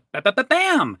out that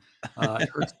bam. It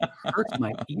hurts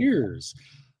my ears.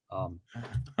 And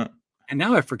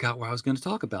now I forgot what I was going to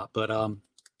talk about. But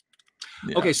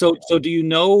yeah. Okay, so do you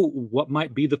know what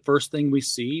might be the first thing we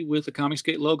see with the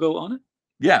Comicsgate logo on it?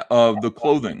 Yeah, the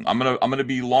clothing. I'm gonna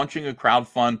be launching a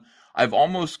crowdfund. I've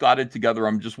almost got it together.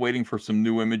 I'm just waiting for some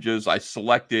new images. I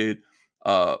selected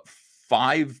 5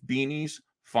 beanies,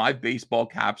 5 baseball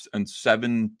caps, and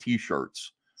 7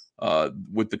 T-shirts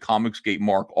with the Comicsgate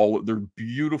mark. They're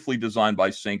beautifully designed by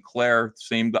St. Clair.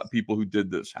 Same people who did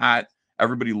this hat.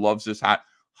 Everybody loves this hat.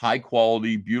 High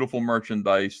quality, beautiful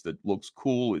merchandise that looks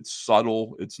cool. It's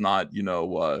subtle. It's not,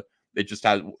 it just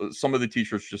has, some of the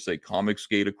T-shirts just say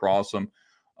Comicsgate across them.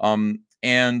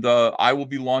 And I will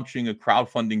be launching a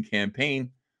crowdfunding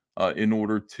campaign in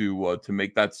order to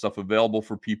make that stuff available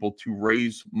for people to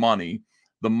raise money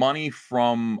The money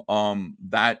from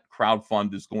that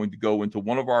crowdfund is going to go into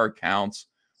one of our accounts,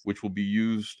 which will be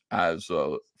used as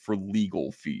for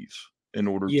legal fees in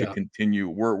order to Yeah. continue.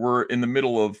 We're in the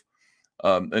middle of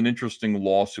an interesting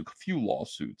lawsuit, a few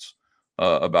lawsuits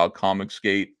about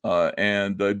Comicsgate,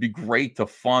 and it'd be great to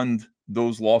fund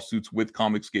those lawsuits with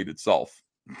Comicsgate itself.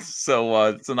 So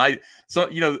I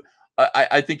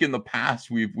think in the past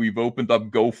we've opened up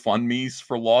GoFundMe's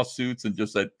for lawsuits and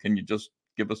just said, can you just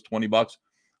give us $20?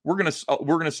 We're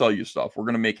gonna sell you stuff. We're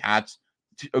gonna make hats,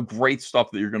 great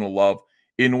stuff that you're gonna love,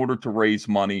 in order to raise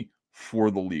money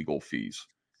for the legal fees.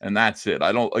 And that's it.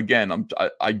 I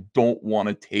don't want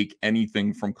to take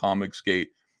anything from Comicsgate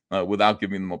without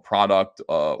giving them a product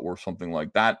or something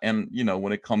like that. And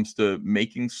when it comes to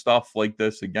making stuff like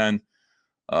this, again,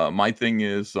 my thing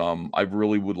is, I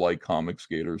really would like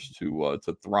Comicsgaters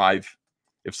to thrive.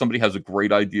 If somebody has a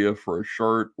great idea for a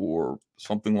shirt or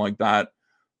something like that,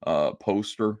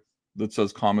 poster that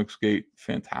says Comicsgate,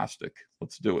 fantastic.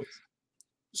 Let's do it.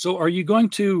 So are you going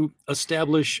to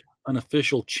establish an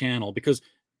official channel? Because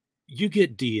you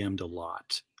get DM'd a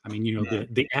lot. I mean,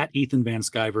 the at Ethan Van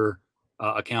Sciver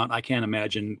account, I can't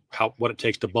imagine what it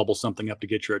takes to bubble something up to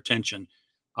get your attention.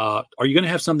 Are you going to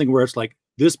have something where it's like,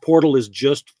 this portal is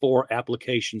just for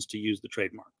applications to use the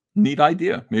trademark? Neat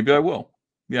idea. Maybe I will.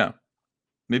 Yeah.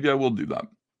 Maybe I will do that.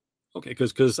 Okay.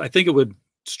 Because I think it would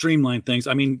streamline things.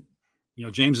 I mean,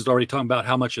 James is already talking about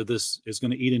how much of this is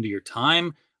going to eat into your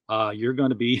time. You're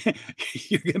going to be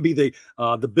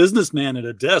the businessman at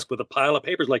a desk with a pile of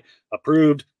papers like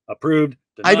approved, denied,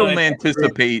 I don't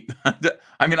anticipate.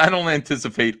 I mean, I don't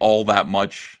anticipate all that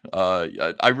much.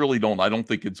 I really don't. I don't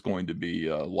think it's going to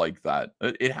be like that.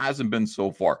 It hasn't been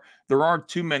so far. There aren't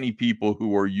too many people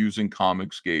who are using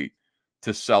Comicsgate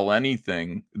to sell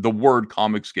anything. The word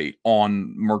Comicsgate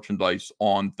on merchandise,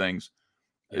 on things.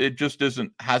 It just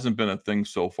hasn't been a thing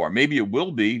so far. Maybe it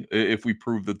will be if we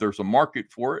prove that there's a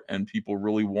market for it and people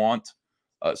really want.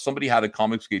 Somebody had a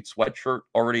Comicsgate sweatshirt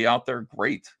already out there.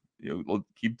 Great, we'll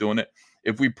keep doing it.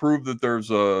 If we prove that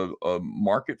there's a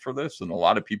market for this and a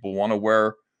lot of people want to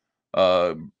wear,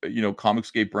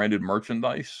 Comicsgate branded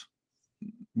merchandise,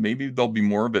 maybe there'll be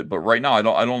more of it. But right now, I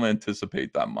don't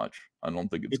anticipate that much. I don't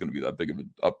think it's going to be that big of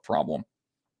a problem.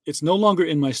 It's no longer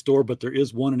in my store, but there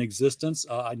is one in existence.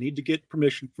 I need to get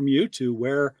permission from you to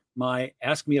wear my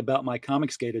Ask Me About My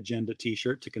Comicsgate Agenda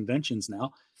t-shirt to conventions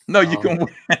now. No, you can.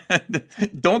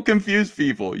 Don't confuse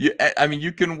people.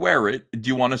 You can wear it. Do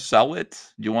you want to sell it?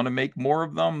 Do you want to make more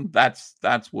of them? That's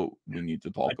what we need to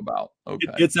talk about. Okay,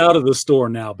 it's out of the store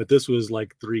now, but this was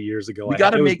like 3 years ago. We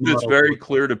got to make this very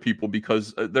clear to people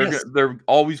because they're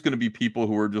always going to be people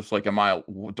who are just like,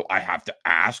 do I have to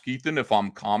ask Ethan if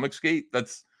I'm Comicsgate?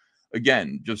 That's,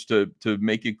 again, just to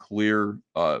make it clear.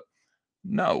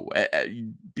 No,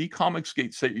 be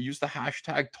Comicsgate. Say, use the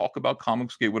hashtag, talk about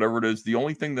Comicsgate, whatever it is. The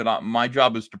only thing that my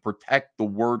job is to protect the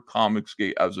word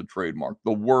Comicsgate as a trademark,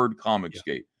 the word Comicsgate.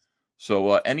 Yeah.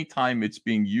 So anytime it's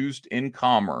being used in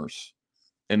commerce,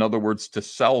 in other words, to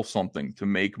sell something, to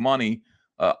make money,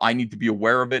 I need to be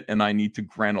aware of it, and I need to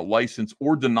grant a license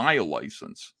or deny a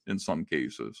license in some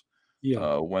cases.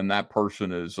 Yeah. When that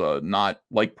person is not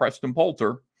like Preston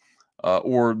Poulter.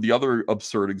 Or the other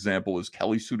absurd example is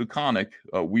Kelly Sudaconic.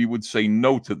 We would say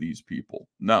no to these people.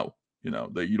 No,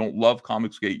 that you don't love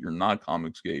Comicsgate, you're not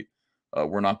Comicsgate.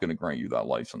 We're not going to grant you that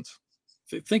license.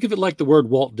 Think of it like the word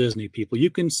Walt Disney, people. You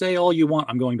can say all you want.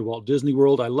 I'm going to Walt Disney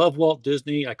World. I love Walt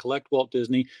Disney. I collect Walt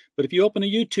Disney. But if you open a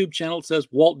YouTube channel that says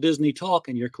Walt Disney Talk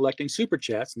and you're collecting super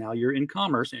chats, now you're in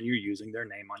commerce and you're using their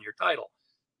name on your title.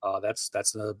 That's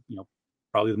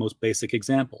probably the most basic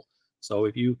example. So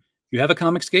if you have a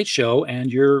Comicsgate show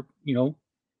and you're,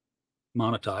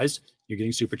 monetized, you're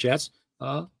getting super chats.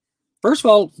 First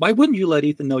of all, why wouldn't you let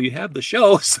Ethan know you have the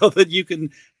show so that you can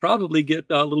probably get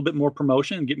a little bit more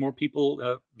promotion and get more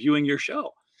people viewing your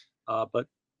show? But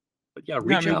yeah,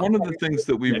 reach out. One of the things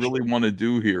that we really want to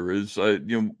do here is,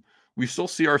 we still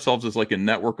see ourselves as like a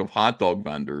network of hot dog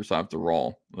vendors. After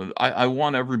all, I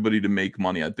want everybody to make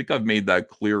money. I think I've made that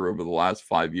clear over the last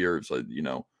 5 years.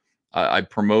 I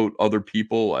promote other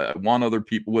people. I want other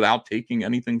people without taking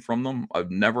anything from them.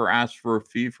 I've never asked for a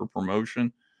fee for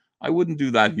promotion. I wouldn't do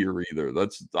that here either.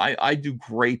 I do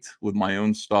great with my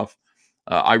own stuff.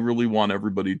 I really want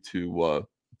everybody to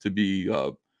be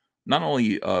not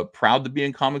only proud to be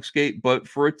in Comicsgate, but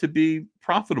for it to be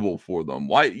profitable for them.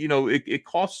 Why? It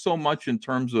costs so much in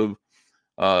terms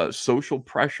of social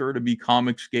pressure to be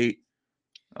Comicsgate.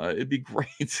 It'd be great.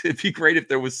 It'd be great if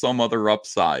there was some other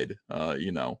upside.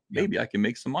 Maybe I can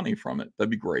make some money from it. That'd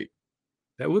be great.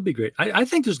 That would be great. I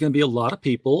think there's going to be a lot of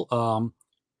people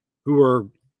who are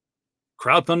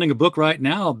crowdfunding a book right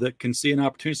now that can see an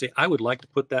opportunity to say, I would like to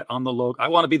put that on the logo. I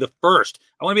want to be the first.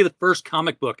 I want to be the first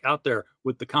comic book out there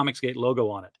with the Comicsgate logo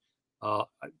on it.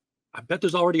 I bet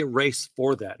there's already a race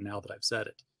for that now that I've said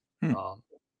it.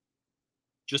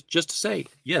 Just to say,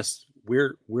 yes, we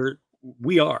are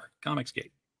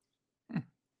Comicsgate.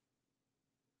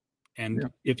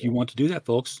 And if you want to do that,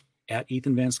 folks, at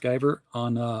Ethan Van Sciver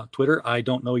on Twitter. I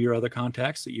don't know your other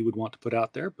contacts that you would want to put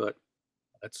out there, but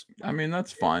that's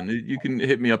fine. You can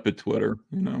hit me up at Twitter,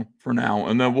 for now,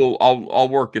 and then I'll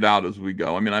work it out as we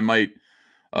go. I mean, I might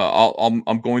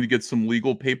I'm going to get some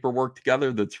legal paperwork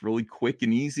together that's really quick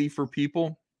and easy for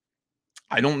people.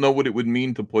 I don't know what it would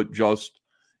mean to put just,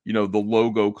 the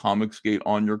logo Comicsgate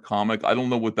on your comic. I don't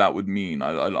know what that would mean.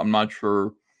 I'm not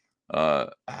sure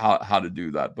how to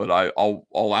do that, but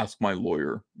I'll ask my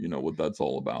lawyer, what that's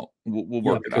all about. We'll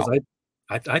work it out.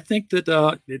 I think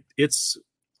that it's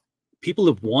people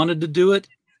have wanted to do it,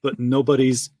 but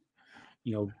nobody's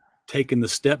taken the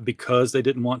step because they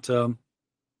didn't want to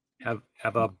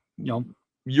have a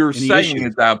you're saying issues.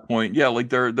 At that point, like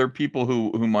there are people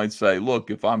who might say,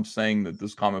 look, if I'm saying that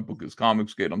this comic book is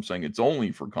Comicsgate, I'm saying it's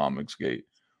only for Comicsgate,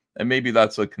 and maybe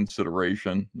that's a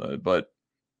consideration, but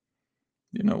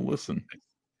listen,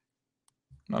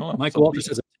 I don't know. Mike Walter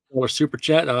says a super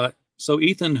chat. So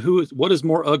Ethan, what is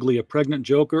more ugly, a pregnant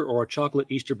Joker or a chocolate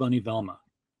Easter Bunny Velma?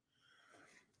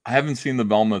 I haven't seen the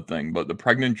Velma thing, but the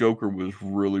pregnant Joker was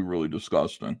really, really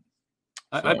disgusting.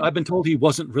 I've been told he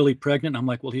wasn't really pregnant. I'm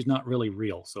like, well, he's not really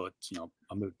real, so it's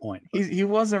a moot point. He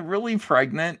wasn't really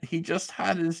pregnant. He just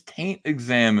had his taint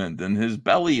examined and his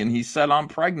belly, and he said, "I'm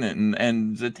pregnant."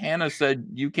 And Zatanna said,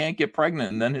 "You can't get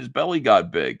pregnant." And then his belly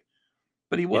got big,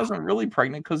 but he wasn't really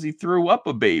pregnant because he threw up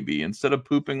a baby instead of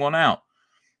pooping one out.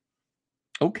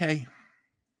 Okay,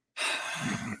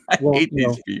 I hate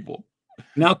these people.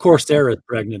 Now Corsair is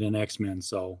pregnant in X-Men,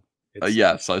 so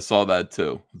yes, I saw that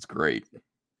too. It's great.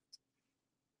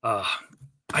 I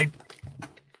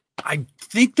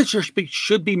think that there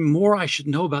should be more I should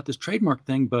know about this trademark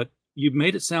thing, but you've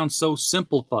made it sound so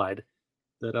simplified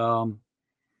that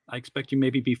I expect you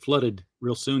maybe be flooded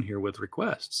real soon here with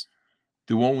requests.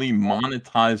 Do only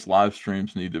monetized live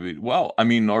streams need to be? Well, I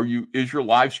mean, is your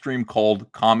live stream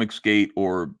called Comicsgate,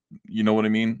 or you know what I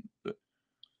mean?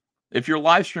 If your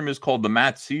live stream is called the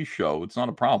Matt C Show, it's not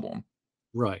a problem.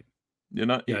 Right. If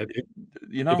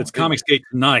it's Comicsgate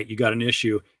tonight, you got an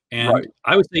issue. And right.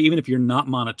 I would say, even if you're not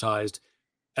monetized,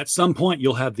 at some point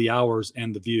you'll have the hours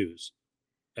and the views,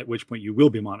 at which point you will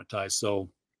be monetized. So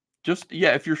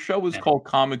if your show is called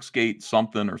Comicsgate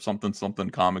something or something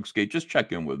Comicsgate, just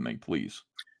check in with me, please.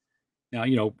 Now,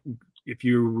 if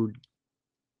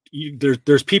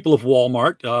there's people of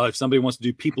Walmart, if somebody wants to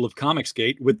do people of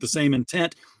Comicsgate with the same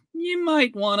intent, you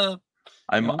might want to.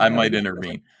 I might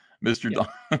intervene. Mr.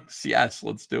 Donks, yes,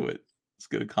 let's do it. Let's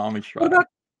get a comic shot.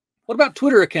 What about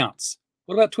Twitter accounts?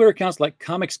 What about Twitter accounts like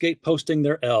Comicsgate posting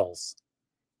their L's?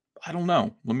 I don't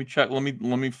know. Let me check. Let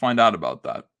me find out about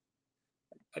that.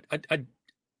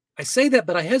 I say that,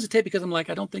 but I hesitate because I'm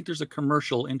like, I don't think there's a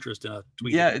commercial interest in a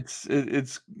tweet. Yeah,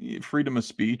 it's freedom of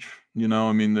speech.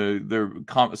 I mean, they're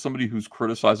somebody who's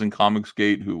criticizing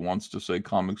Comicsgate who wants to say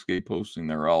Comicsgate posting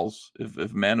their L's.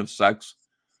 If Man of Sex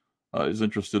is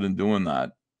interested in doing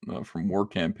that from War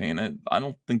Campaign, I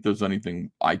don't think there's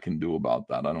anything I can do about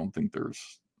that. I don't think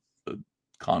there's a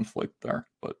conflict there,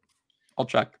 but I'll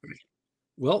check.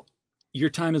 Well, your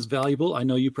time is valuable. I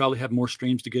know you probably have more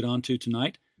streams to get onto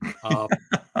tonight.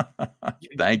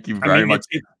 Thank you very much.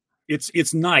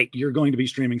 It's night. You're going to be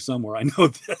streaming somewhere. I know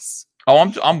this. Oh,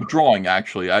 I'm drawing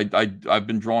actually. I've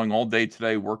been drawing all day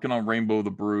today, working on Rainbow the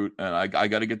Brute, and I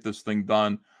got to get this thing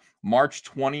done. March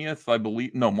 20th, I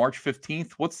believe. No, March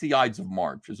 15th. What's the Ides of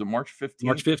March? Is it March 15th?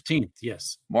 March 15th,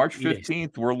 yes. March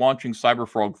 15th, we're launching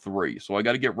Cyberfrog 3. So I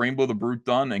got to get Rainbow the Brute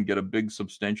done and get a big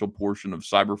substantial portion of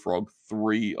Cyberfrog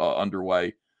 3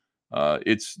 underway.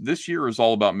 This year is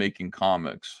all about making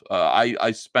comics.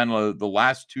 I spent the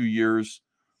last 2 years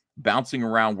bouncing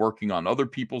around, working on other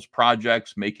people's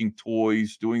projects, making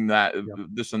toys, doing that,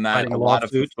 this and that, a lot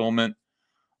of fulfillment.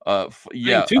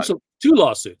 Two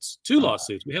lawsuits.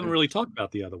 We haven't really talked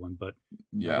about the other one, but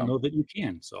I don't know that you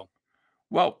can. So,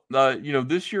 well,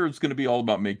 this year it's going to be all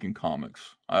about making comics.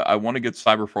 I want to get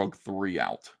Cyberfrog 3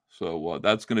 out, so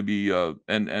that's going to be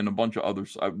and a bunch of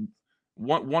others.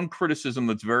 One criticism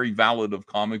that's very valid of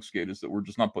Comicsgate is that we're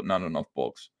just not putting out enough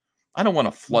books. I don't want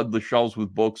to flood the shelves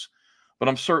with books, but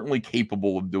I'm certainly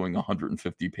capable of doing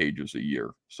 150 pages a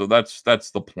year. So that's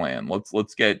the plan.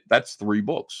 That's 3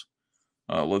 books.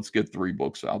 Let's get 3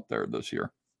 books out there this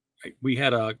year. We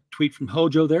had a tweet from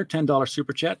Hojo there, $10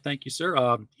 super chat. Thank you,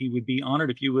 sir. He would be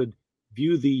honored if you would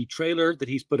view the trailer that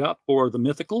he's put up for the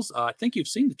Mythicals. I think you've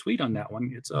seen the tweet on that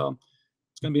one. It's going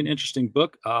to be an interesting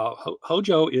book.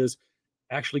 Hojo is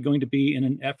actually going to be in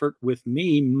an effort with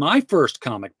me, my first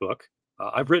comic book.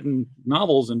 I've written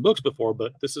novels and books before,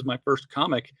 but this is my first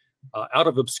comic, Out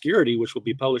of Obscurity, which will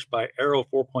be published by Arrow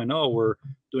 4.0. We're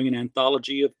doing an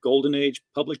anthology of Golden Age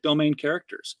public domain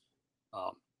characters.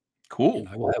 Cool.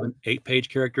 I will have an 8-page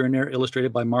character in there,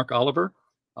 illustrated by Mark Oliver,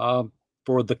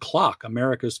 for The Clock,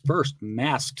 America's first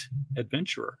masked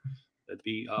adventurer. It'd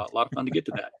be a lot of fun to get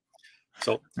to that.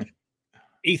 So,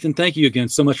 Ethan, thank you again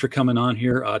so much for coming on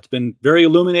here. It's been very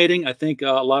illuminating. I think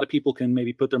a lot of people can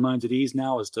maybe put their minds at ease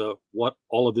now as to what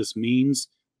all of this means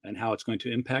and how it's going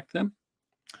to impact them.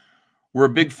 We're a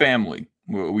big family.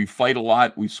 We fight a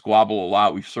lot. We squabble a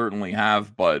lot. We certainly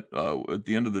have. But at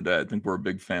the end of the day, I think we're a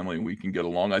big family and we can get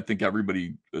along. I think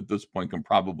everybody at this point can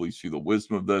probably see the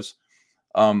wisdom of this.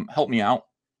 Help me out.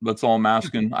 That's all I'm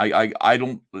asking. I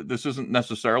don't, this isn't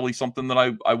necessarily something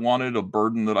that I wanted, a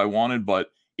burden that I wanted, but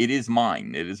it is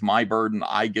mine. It is my burden.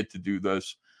 I get to do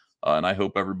this. And I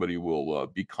hope everybody will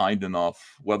be kind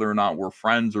enough, whether or not we're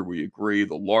friends or we agree.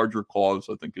 The larger cause,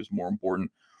 I think, is more important.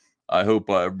 I hope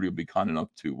everybody will be kind enough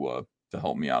to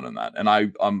help me out in that. And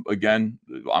I'm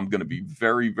going to be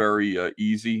very, very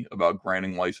easy about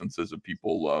granting licenses of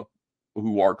people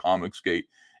who are Comicsgate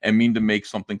and mean to make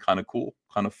something kind of cool,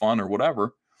 kind of fun, or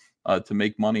whatever to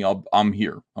make money. I'm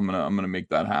here. I'm gonna make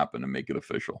that happen and make it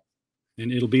official.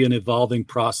 And it'll be an evolving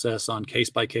process on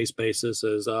case-by-case basis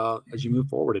as you move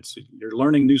forward. You're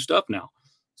learning new stuff now.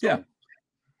 So, yeah.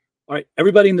 All right,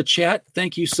 everybody in the chat,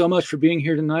 thank you so much for being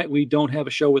here tonight. We don't have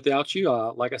a show without you.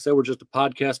 Like I said, we're just a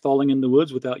podcast falling in the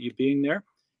woods without you being there.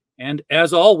 And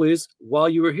as always, while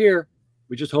you were here,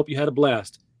 we just hope you had a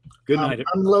blast. Good night.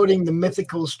 I'm loading the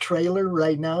Mythicals trailer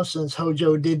right now since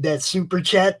Hojo did that super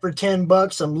chat for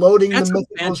 $10. I'm loading the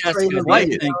Mythicals trailer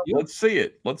right now. Let's see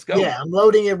it. Let's go. Yeah, I'm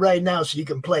loading it right now so you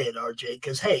can play it, RJ.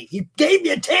 Because hey, he gave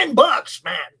you $10,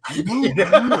 man.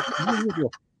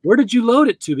 Where did you load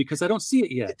it to? Because I don't see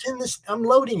it yet. It's in this. I'm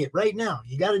loading it right now.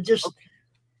 You got to just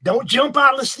don't jump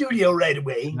out of the studio right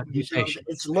away.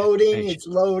 It's loading. It's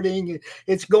loading.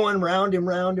 It's going round and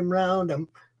round and round.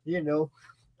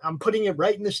 I'm putting it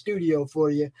right in the studio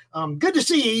for you. Good to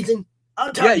see you, Ethan.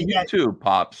 I'll talk to you. Yeah, you too,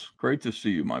 Pops. Great to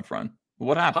see you, my friend.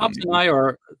 What happened? Pops and I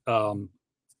are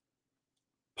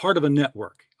part of a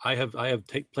network. I have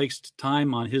placed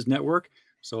time on his network.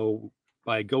 So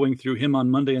by going through him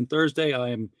on Monday and Thursday,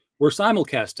 we're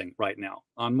simulcasting right now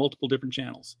on multiple different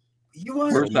channels. You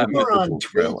are on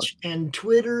Twitch and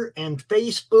Twitter and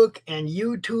Facebook and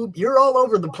YouTube. You're all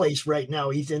over the place right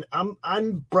now, Ethan.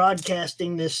 I'm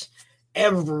broadcasting this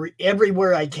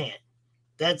everywhere I can.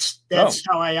 That's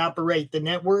how I operate the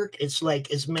network. It's like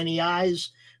as many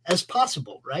eyes as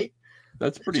possible, right?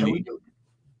 That's pretty neat.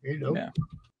 Yeah.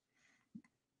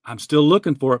 I'm still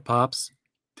looking for it, Pops.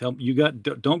 Don't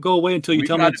go away until you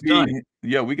tell me it's done.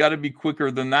 Yeah, we got to be quicker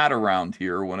than that around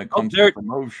here when it comes to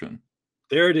promotion.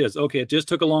 There it is. Okay, it just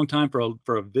took a long time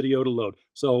for a video to load.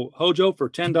 So Hojo, for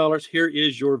 $10, here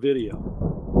is your video.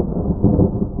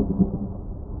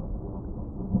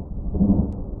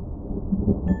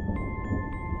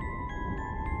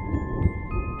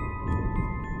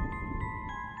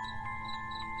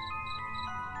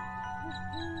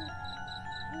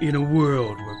 In a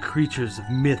world where creatures of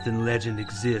myth and legend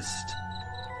exist,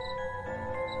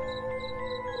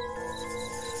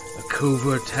 a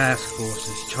covert task force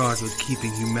is charged with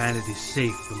keeping humanity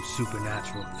safe from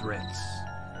supernatural threats.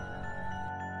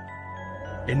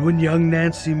 And when young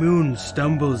Nancy Moon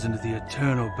stumbles into the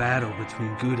eternal battle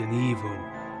between good and evil,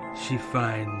 she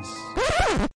finds...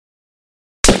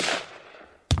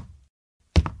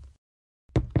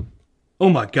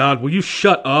 Oh my God, will you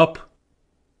shut up?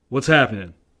 What's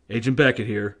happening? Agent Beckett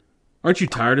here. Aren't you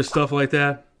tired of stuff like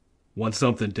that? Want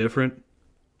something different?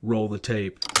 Roll the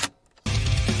tape.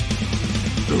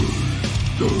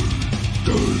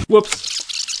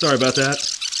 Whoops. Sorry about that.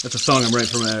 That's a song I'm writing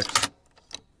for my ex.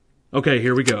 Okay,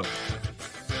 here we go.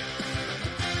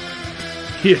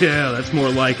 Yeah, that's more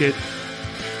like it.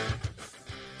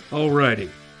 Alrighty.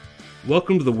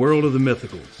 Welcome to the world of the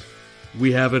Mythicals.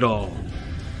 We have it all.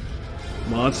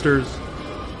 Monsters.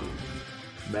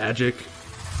 Magic.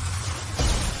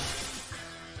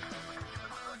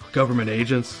 Government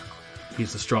agents.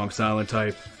 He's the strong silent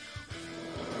type.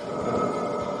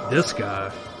 This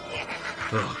guy.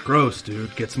 Ugh, gross,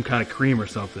 dude. Get some kind of cream or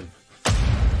something.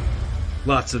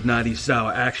 Lots of 90s style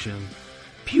action.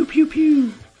 Pew pew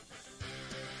pew.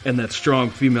 And that strong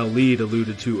female lead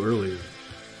alluded to earlier.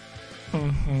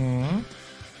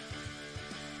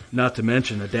 Not to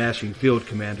mention a dashing field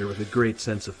commander with a great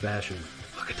sense of fashion.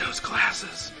 Look Look at those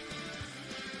glasses.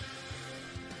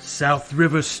 South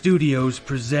River Studios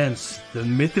presents The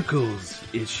Mythicals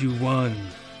Issue 1.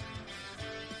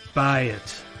 Buy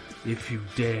it if you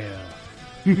dare.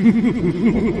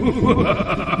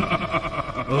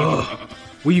 Oh,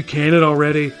 will you can it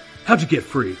already? How'd you get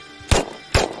free?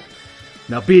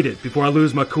 Now beat it before I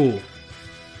lose my cool.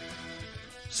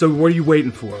 So what are you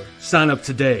waiting for? Sign up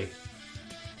today.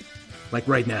 Like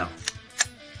right now.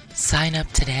 Sign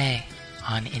up today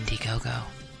on Indiegogo.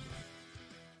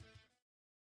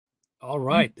 All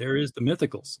right, there is the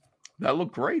Mythicals. That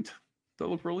looked great. That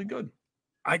looked really good.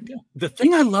 The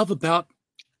thing I love about,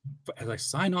 as I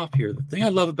sign off here, the thing I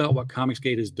love about what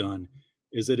Comicsgate has done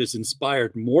is that it's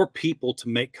inspired more people to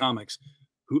make comics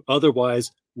who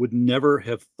otherwise would never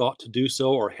have thought to do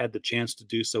so or had the chance to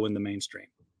do so in the mainstream.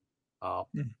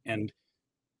 And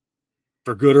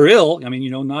for good or ill, I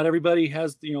mean, not everybody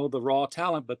has, the raw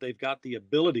talent, but they've got the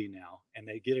ability now, and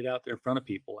they get it out there in front of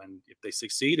people. And if they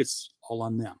succeed, it's all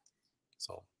on them.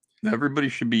 So everybody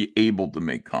should be able to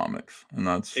make comics, and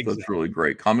that's really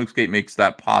great. Comicsgate makes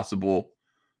that possible.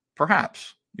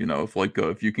 Perhaps,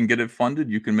 if you can get it funded,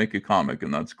 you can make a comic,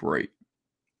 and that's great.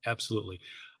 Absolutely.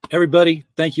 Everybody,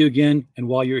 thank you again. And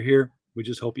while you're here, we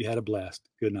just hope you had a blast.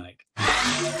 Good night.